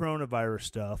all the coronavirus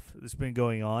stuff that's been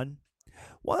going on,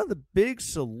 one of the big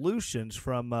solutions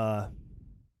from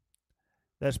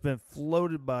that's been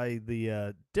floated by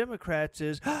the Democrats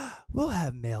is we'll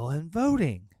have mail-in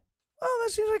voting. Well,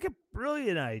 that seems like a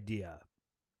brilliant idea.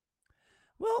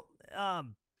 Well,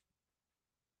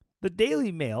 the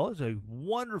Daily Mail is a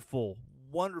wonderful,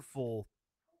 wonderful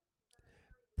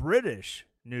British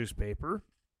newspaper.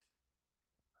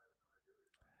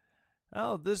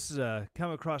 Oh, this is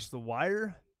come across the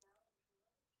wire.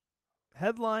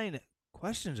 Headline: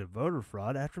 Questions of voter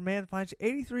fraud after man finds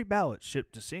 83 ballots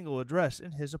shipped to single address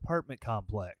in his apartment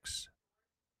complex.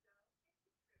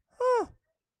 Huh.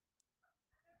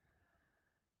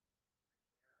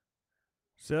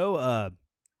 So,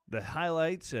 the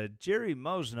highlights, Jerry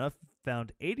Mosna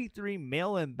found 83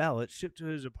 mail-in ballots shipped to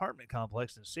his apartment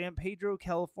complex in San Pedro,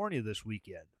 California this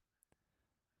weekend.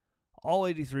 All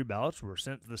 83 ballots were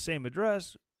sent to the same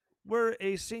address where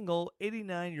a single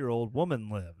 89-year-old woman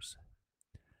lives.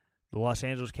 The Los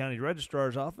Angeles County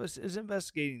Registrar's Office is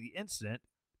investigating the incident.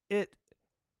 It,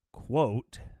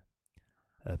 quote,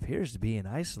 appears to be an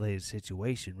isolated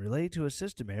situation related to a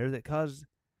system error that caused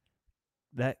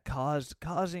that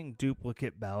causing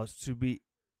duplicate ballots to be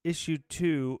issued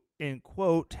to, in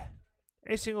quote,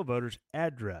 a single voter's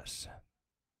address.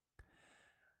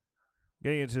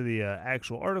 Getting into the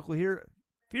actual article here,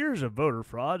 fears of voter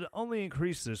fraud only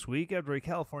increased this week after a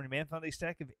California man found a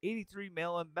stack of 83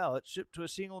 mail-in ballots shipped to a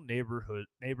single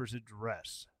neighbor's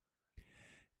address.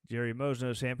 Jerry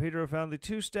Mosno of San Pedro found the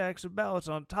 2 stacks of ballots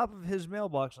on top of his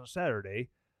mailbox on Saturday.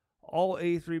 All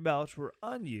 83 ballots were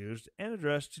unused and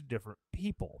addressed to different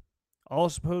people, all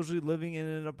supposedly living in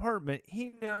an apartment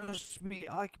he knows to be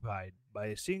occupied by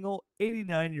a single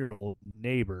 89-year-old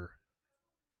neighbor.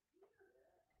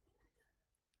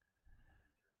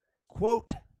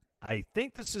 Quote, I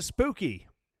think this is spooky,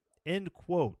 end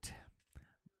quote.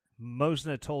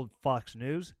 Mosna told Fox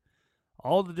News,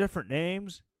 all the different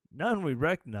names, none we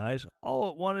recognize, all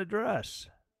at one address.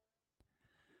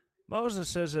 Mosna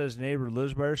says that his neighbor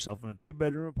lives by herself in a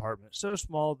 2-bedroom apartment so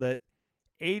small that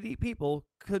 80 people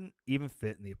couldn't even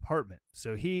fit in the apartment.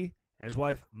 So he and his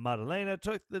wife, Madalena,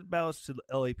 took the ballots to the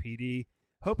LAPD,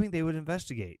 hoping they would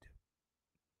investigate.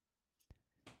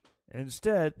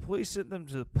 Instead, police sent them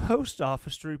to the post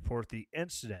office to report the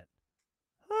incident.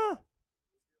 Huh.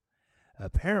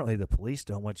 Apparently, the police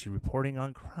don't want you reporting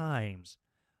on crimes.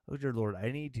 Oh, dear Lord,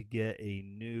 I need to get a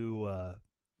new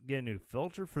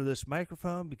filter for this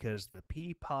microphone because the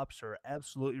pee pops are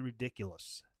absolutely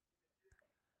ridiculous.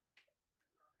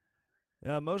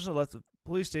 Mosna left the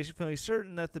police station feeling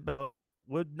certain that the bill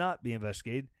would not be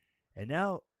investigated,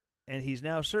 and he's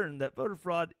now certain that voter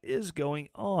fraud is going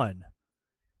on.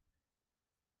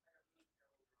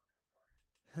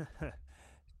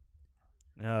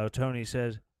 No, Tony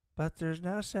says, but there's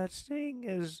no such thing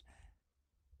as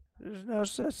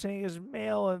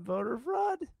mail-in voter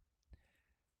fraud.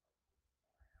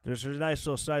 There's a nice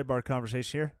little sidebar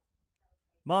conversation here.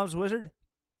 Mom's wizard,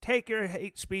 take your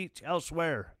hate speech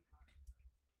elsewhere.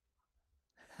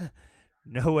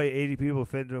 No way 80 people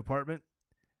fit into an apartment.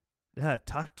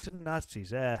 Talk to the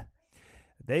Nazis.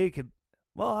 They could,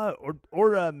 well,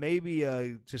 or maybe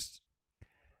just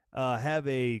have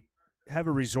a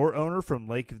resort owner from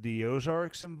Lake of the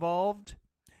Ozarks involved.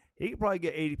 He could probably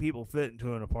get 80 people fit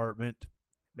into an apartment.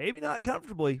 Maybe not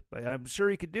comfortably, but I'm sure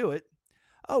he could do it.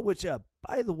 Oh, which,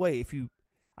 by the way,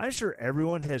 I'm sure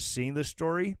everyone has seen this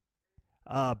story.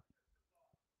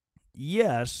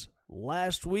 Yes,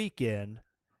 last weekend,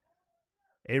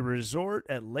 a resort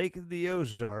at Lake of the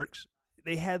Ozarks,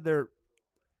 they had their,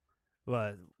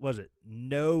 what was it,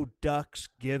 No Ducks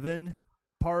Given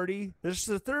party. This is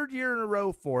the 3rd year in a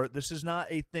row for it. This is not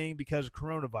a thing because of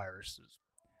coronaviruses.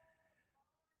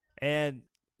 And,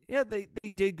 yeah, they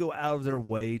did go out of their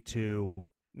way to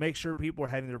make sure people were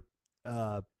having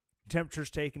their temperatures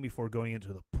taken before going into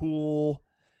the pool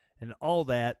and all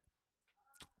that.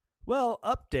 Well,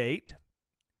 update.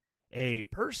 A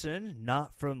person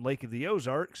not from Lake of the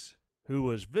Ozarks who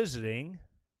was visiting,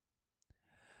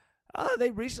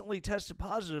 they recently tested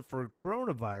positive for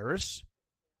coronavirus.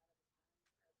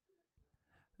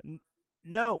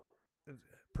 No.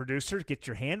 Producer, get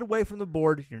your hand away from the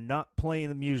board. You're not playing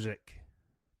the music.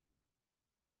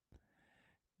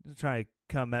 Just trying to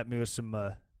come at me with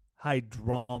some high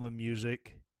drama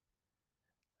music.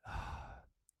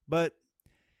 But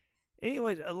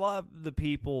anyways, a lot of the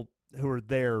people who were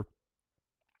there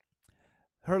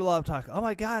heard a lot of talk. Oh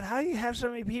my God, how do you have so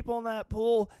many people in that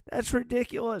pool? That's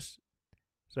ridiculous.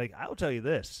 It's like, I'll tell you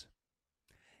this.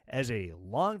 As a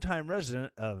longtime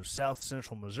resident of South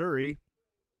Central Missouri,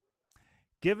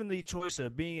 given the choice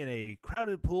of being in a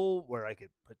crowded pool where I could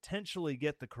potentially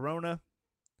get the corona,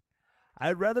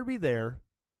 I'd rather be there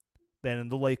than in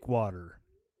the lake water.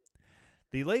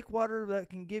 The lake water that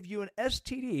can give you an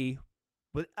STD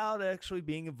without actually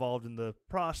being involved in the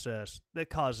process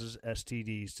that causes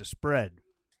STDs to spread.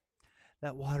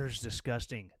 That water is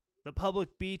disgusting. The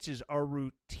public beaches are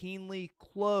routinely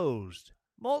closed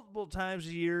multiple times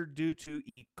a year due to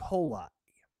E. coli.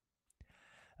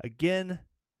 Again,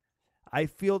 I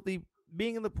feel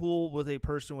being in the pool with a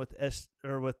person with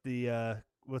the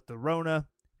Rona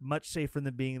much safer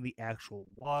than being in the actual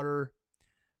water,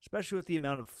 especially with the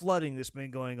amount of flooding that's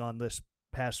been going on this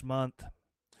past month.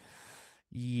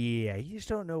 Yeah, you just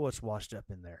don't know what's washed up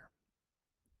in there.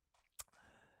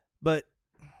 But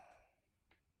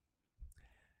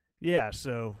yeah,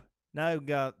 so now I've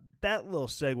got that little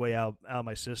segue out of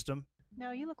my system. No,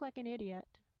 you look like an idiot.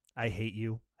 I hate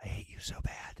you. I hate you so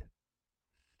bad.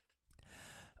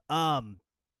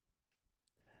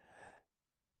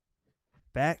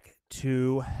 Back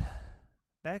to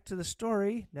the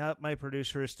story. Now that my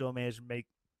producer is still managed to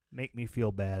make me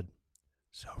feel bad.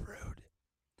 So rude.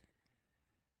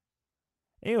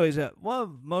 Anyways, one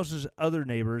of Moses' other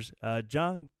neighbors,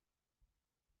 John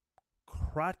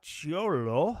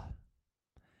Cracciolo,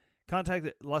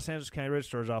 contacted Los Angeles County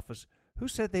Registrar's Office, who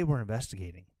said they were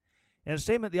investigating. In a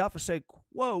statement, the office said,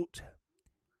 quote,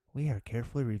 "We are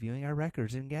carefully reviewing our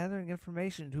records and gathering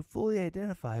information to fully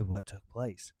identify what took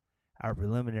place. Our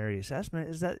preliminary assessment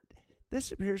is that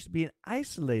this appears to be an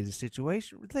isolated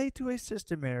situation related to a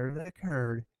system error that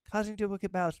occurred, causing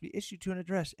duplicate ballots to be issued to an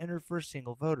address entered for a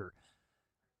single voter.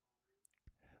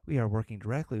 We are working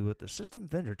directly with the system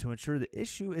vendor to ensure the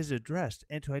issue is addressed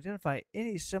and to identify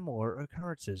any similar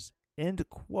occurrences." End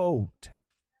quote.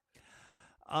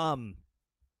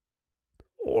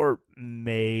 Or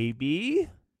maybe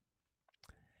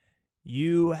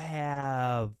you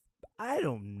have, I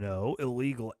don't know,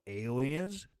 illegal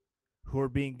aliens who are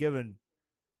being given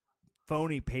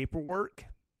phony paperwork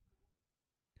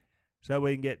so that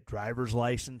way they can get driver's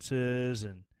licenses.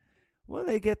 And when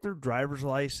they get their driver's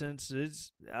license, it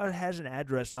has an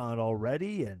address on it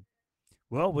already. And,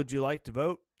 well, would you like to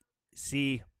vote?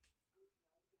 See.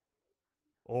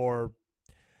 Or,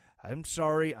 I'm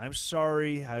sorry, I'm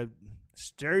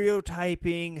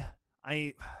stereotyping.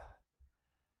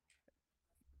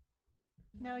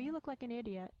 No, you look like an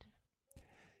idiot.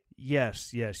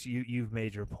 Yes, you've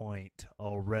made your point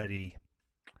already.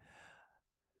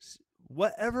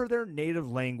 Whatever their native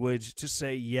language to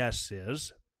say yes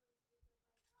is.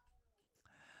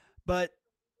 But,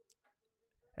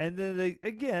 and then they,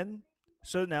 again,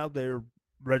 so now they're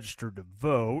registered to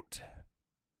vote.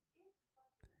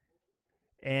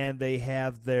 And they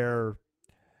have their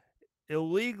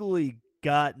illegally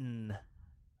gotten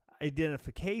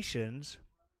identifications.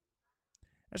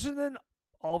 And so then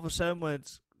all of a sudden when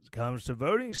it comes to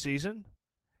voting season,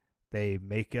 they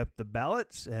make up the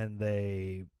ballots and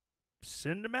they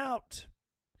send them out.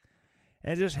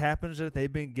 And it just happens that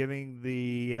they've been giving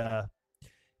the,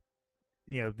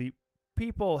 the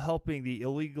people helping the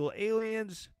illegal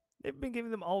aliens, they've been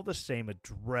giving them all the same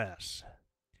address.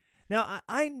 Now,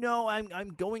 I know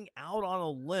I'm going out on a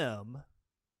limb,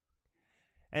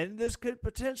 and this could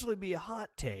potentially be a hot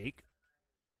take,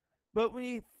 but when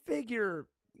you figure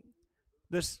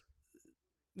that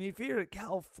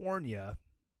California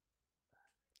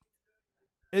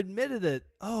admitted that,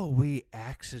 we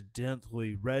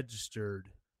accidentally registered,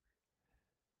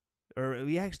 or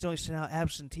we accidentally sent out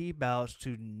absentee ballots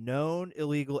to known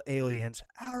illegal aliens,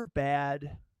 our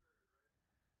bad.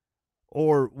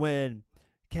 Or when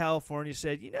California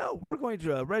said, we're going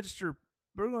to register,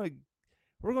 we're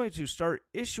going to start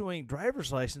issuing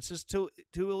driver's licenses to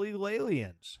illegal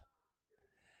aliens,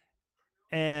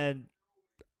 and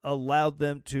allowed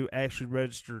them to actually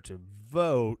register to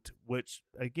vote, which,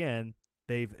 again,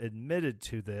 they've admitted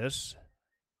to this.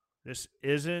 This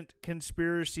isn't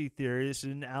conspiracy theory. This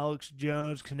isn't Alex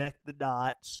Jones, connect the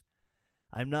dots.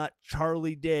 I'm not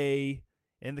Charlie Day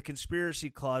in the conspiracy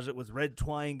closet with red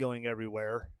twine going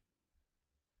everywhere.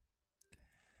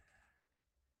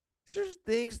 There's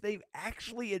things they've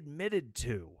actually admitted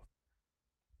to.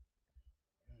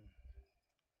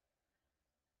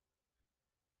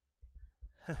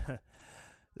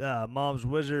 Mom's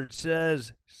Wizard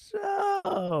says,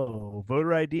 so,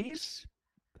 voter IDs?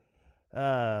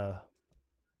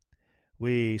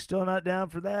 We still not down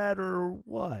for that or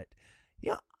what?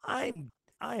 Yeah, I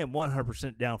am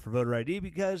 100% down for voter ID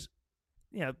because,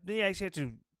 they actually have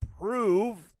to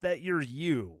prove that you're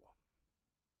you.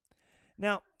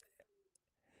 Now,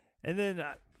 and then,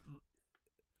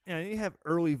 you have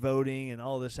early voting and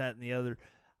all this, that, and the other.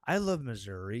 I love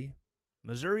Missouri.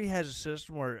 Missouri has a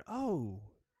system where,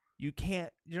 you're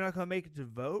not going to make it to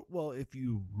vote. Well, if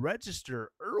you register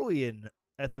early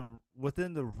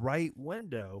within the right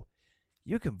window,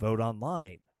 you can vote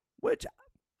online, which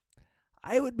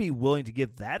I would be willing to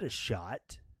give that a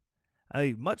shot.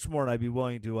 Much more than I'd be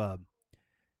willing to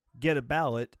get a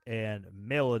ballot and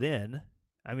mail it in.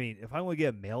 If I want to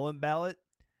get a mail-in ballot,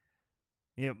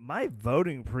 my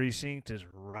voting precinct is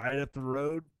right up the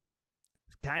road.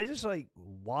 Can I just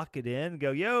walk it in and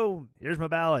go, yo, here's my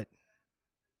ballot?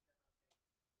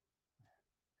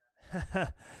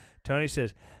 Tony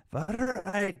says, voter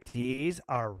IDs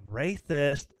are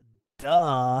racist.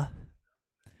 Duh.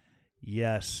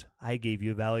 Yes, I gave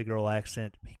you a Valley Girl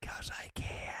accent because I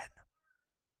can.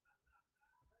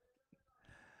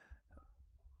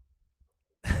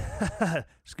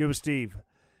 Scuba Steve,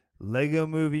 Lego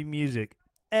Movie music.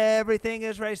 Everything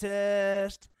is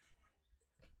racist.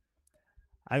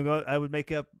 I would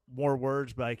make up more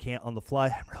words, but I can't on the fly.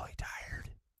 I'm really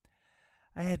tired.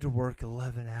 I had to work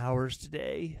 11 hours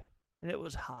today, and it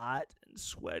was hot and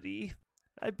sweaty.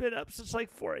 I've been up since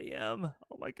 4 a.m.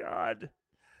 Oh, my God.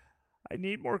 I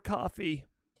need more coffee.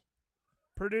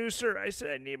 Producer, I said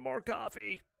I need more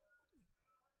coffee.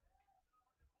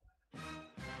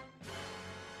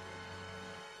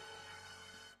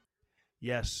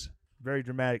 Yes, very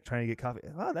dramatic trying to get coffee.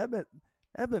 Oh, that'd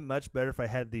been much better if I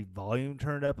had the volume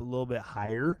turned up a little bit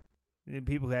higher and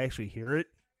people could actually hear it.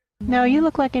 No, you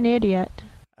look like an idiot.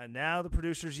 And now the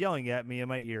producer's yelling at me in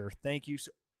my ear. Thank you.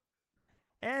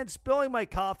 And spilling my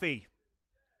coffee.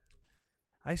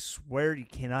 I swear you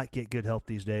cannot get good help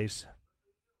these days.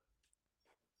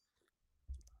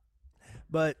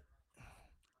 But,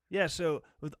 yeah, so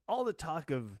with all the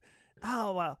talk of,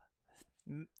 oh, wow,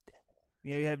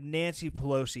 you have Nancy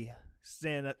Pelosi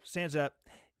stands up.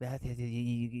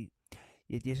 You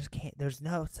just can't, there's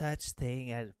no such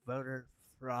thing as voter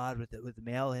fraud with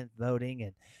mail-in voting.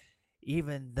 And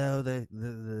even though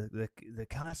the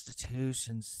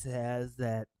Constitution says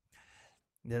that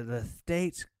the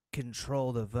states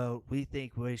control the vote, we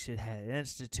think we should have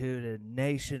instituted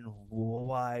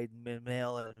nationwide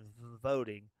mail-in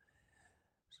voting.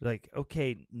 It's like,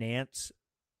 okay, Nance,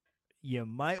 you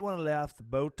might want to lay off the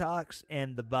Botox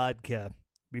and the vodka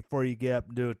before you get up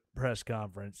and do a press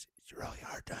conference. It's really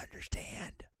hard to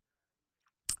understand.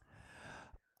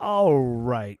 All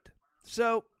right.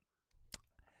 So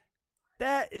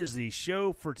that is the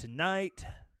show for tonight.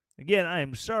 Again, I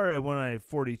am sorry I went on a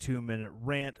 42-minute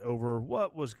rant over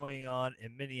what was going on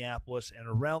in Minneapolis and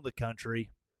around the country.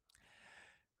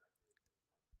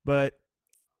 But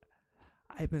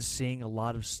I've been seeing a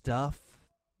lot of stuff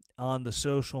on the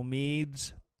social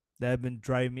medias that have been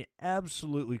driving me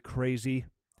absolutely crazy.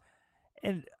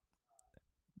 And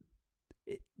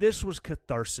this was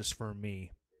catharsis for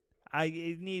me. I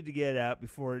need to get it out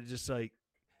before it just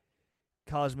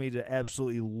caused me to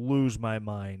absolutely lose my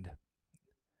mind.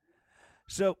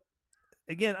 So,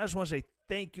 again, I just want to say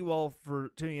thank you all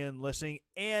for tuning in and listening.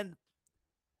 And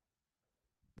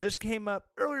this came up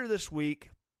earlier this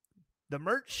week. The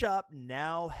merch shop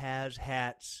now has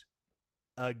hats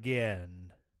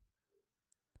again.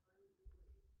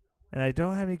 And I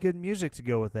don't have any good music to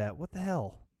go with that. What the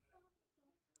hell?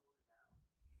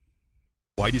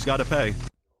 Whitey's got to pay.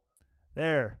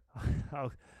 There.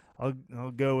 I'll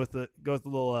go with the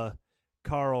little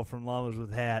Carl from Llamas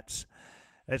with Hats.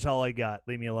 That's all I got.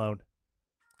 Leave me alone.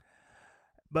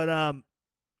 But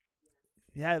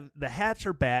yeah, the hats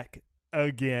are back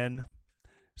again.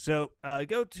 So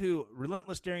go to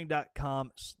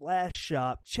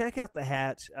relentlessdaring.com/shop. Check out the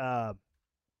hats. I've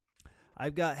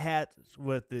got hats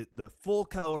with the full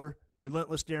color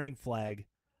Relentless Daring flag.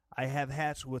 I have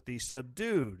hats with the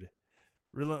subdued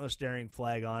Relentless Daring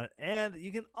flag on it. And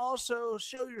you can also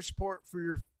show your support for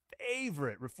your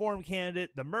favorite reform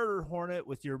candidate, the Murder Hornet,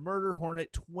 with your Murder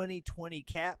Hornet 2020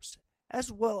 caps,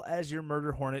 as well as your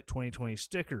Murder Hornet 2020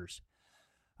 stickers.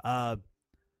 The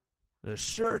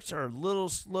shirts are a little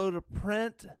slow to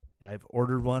print. I've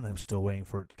ordered one. I'm still waiting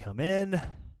for it to come in.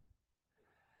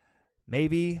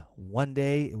 Maybe one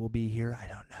day it will be here. I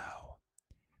don't know.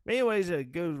 But anyways,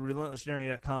 go to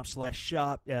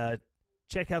relentlessdaring.com/shop.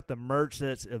 Check out the merch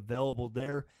that's available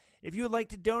there. If you would like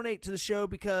to donate to the show,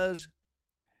 because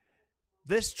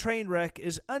this train wreck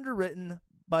is underwritten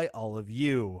by all of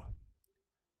you.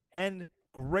 And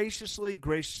graciously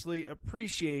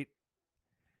appreciate,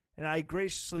 and I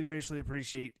graciously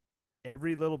appreciate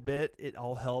every little bit. It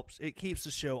all helps. It keeps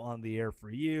the show on the air for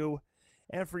you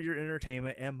and for your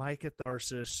entertainment and my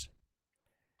catharsis.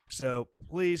 So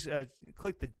please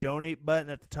click the donate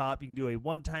button at the top. You can do a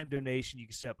one-time donation. You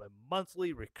can set up a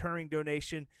monthly recurring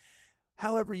donation.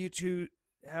 However you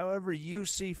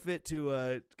see fit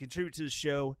to contribute to the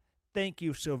show. Thank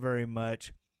you so very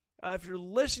much. If you're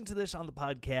listening to this on the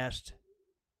podcast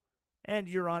and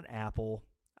you're on Apple,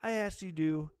 I ask you to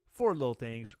do 4 little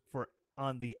things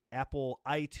on the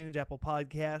iTunes Apple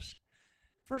Podcast.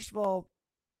 First of all,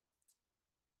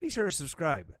 be sure to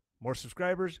subscribe. More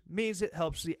subscribers means it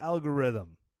helps the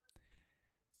algorithm.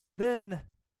 Then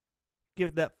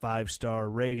give that 5-star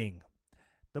rating.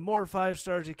 The more 5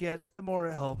 stars you get, the more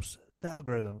it helps the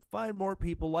algorithm find more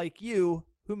people like you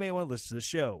who may want to listen to the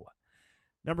show.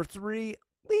 Number 3,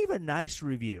 leave a nice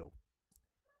review.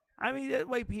 I mean, that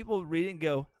way people read it and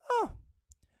go, oh,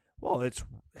 well, it's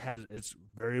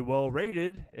very well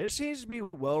rated. It seems to be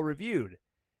well reviewed.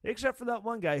 Except for that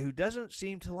one guy who doesn't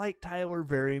seem to like Tyler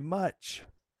very much.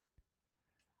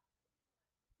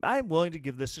 I'm willing to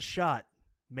give this a shot.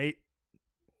 Maybe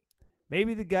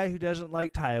the guy who doesn't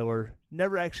like Tyler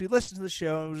never actually listened to the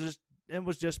show and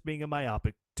was just being a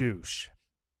myopic douche.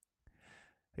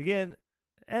 Again,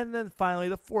 and then finally,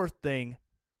 the 4th thing,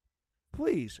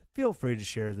 please feel free to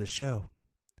share this show.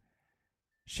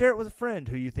 Share it with a friend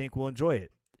who you think will enjoy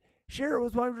it. Share it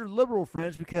with one of your liberal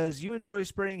friends because you enjoy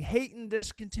spreading hate and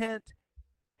discontent,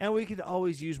 and we could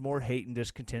always use more hate and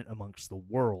discontent amongst the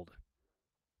world.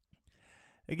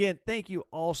 Again, thank you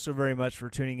all so very much for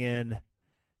tuning in.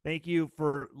 Thank you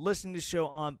for listening to the show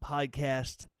on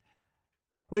podcast.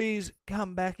 Please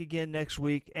come back again next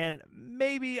week, and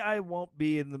maybe I won't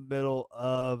be in the middle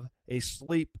of a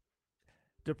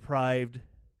sleep-deprived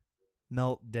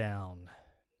meltdown.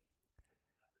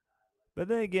 But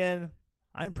then again,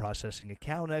 I'm processing a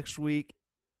cow next week.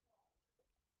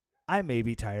 I may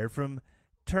be tired from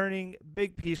turning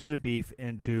big pieces of beef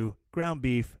into ground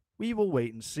beef. We will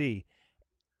wait and see.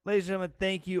 Ladies and gentlemen,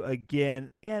 thank you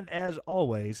again. And as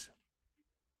always,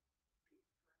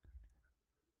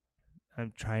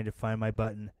 I'm trying to find my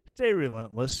button. Stay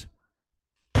relentless.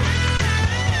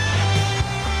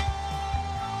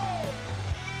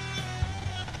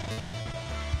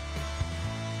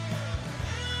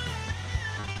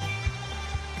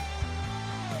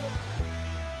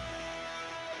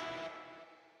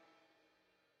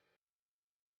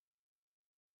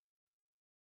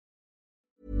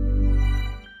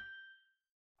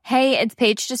 Hey, it's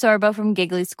Paige DeSorbo from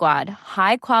Giggly Squad.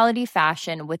 High quality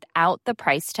fashion without the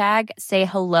price tag. Say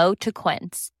hello to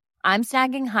Quince. I'm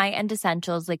snagging high-end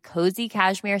essentials like cozy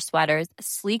cashmere sweaters,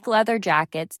 sleek leather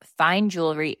jackets, fine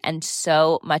jewelry, and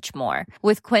so much more.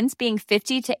 With Quince being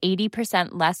 50 to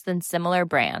 80% less than similar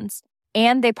brands.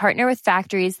 And they partner with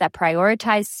factories that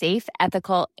prioritize safe,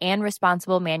 ethical, and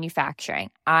responsible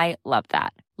manufacturing. I love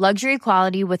that. Luxury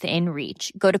quality within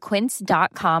reach. Go to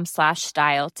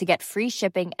quince.com/style to get free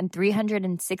shipping and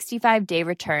 365-day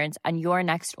returns on your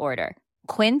next order.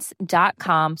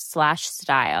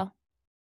 Quince.com/style.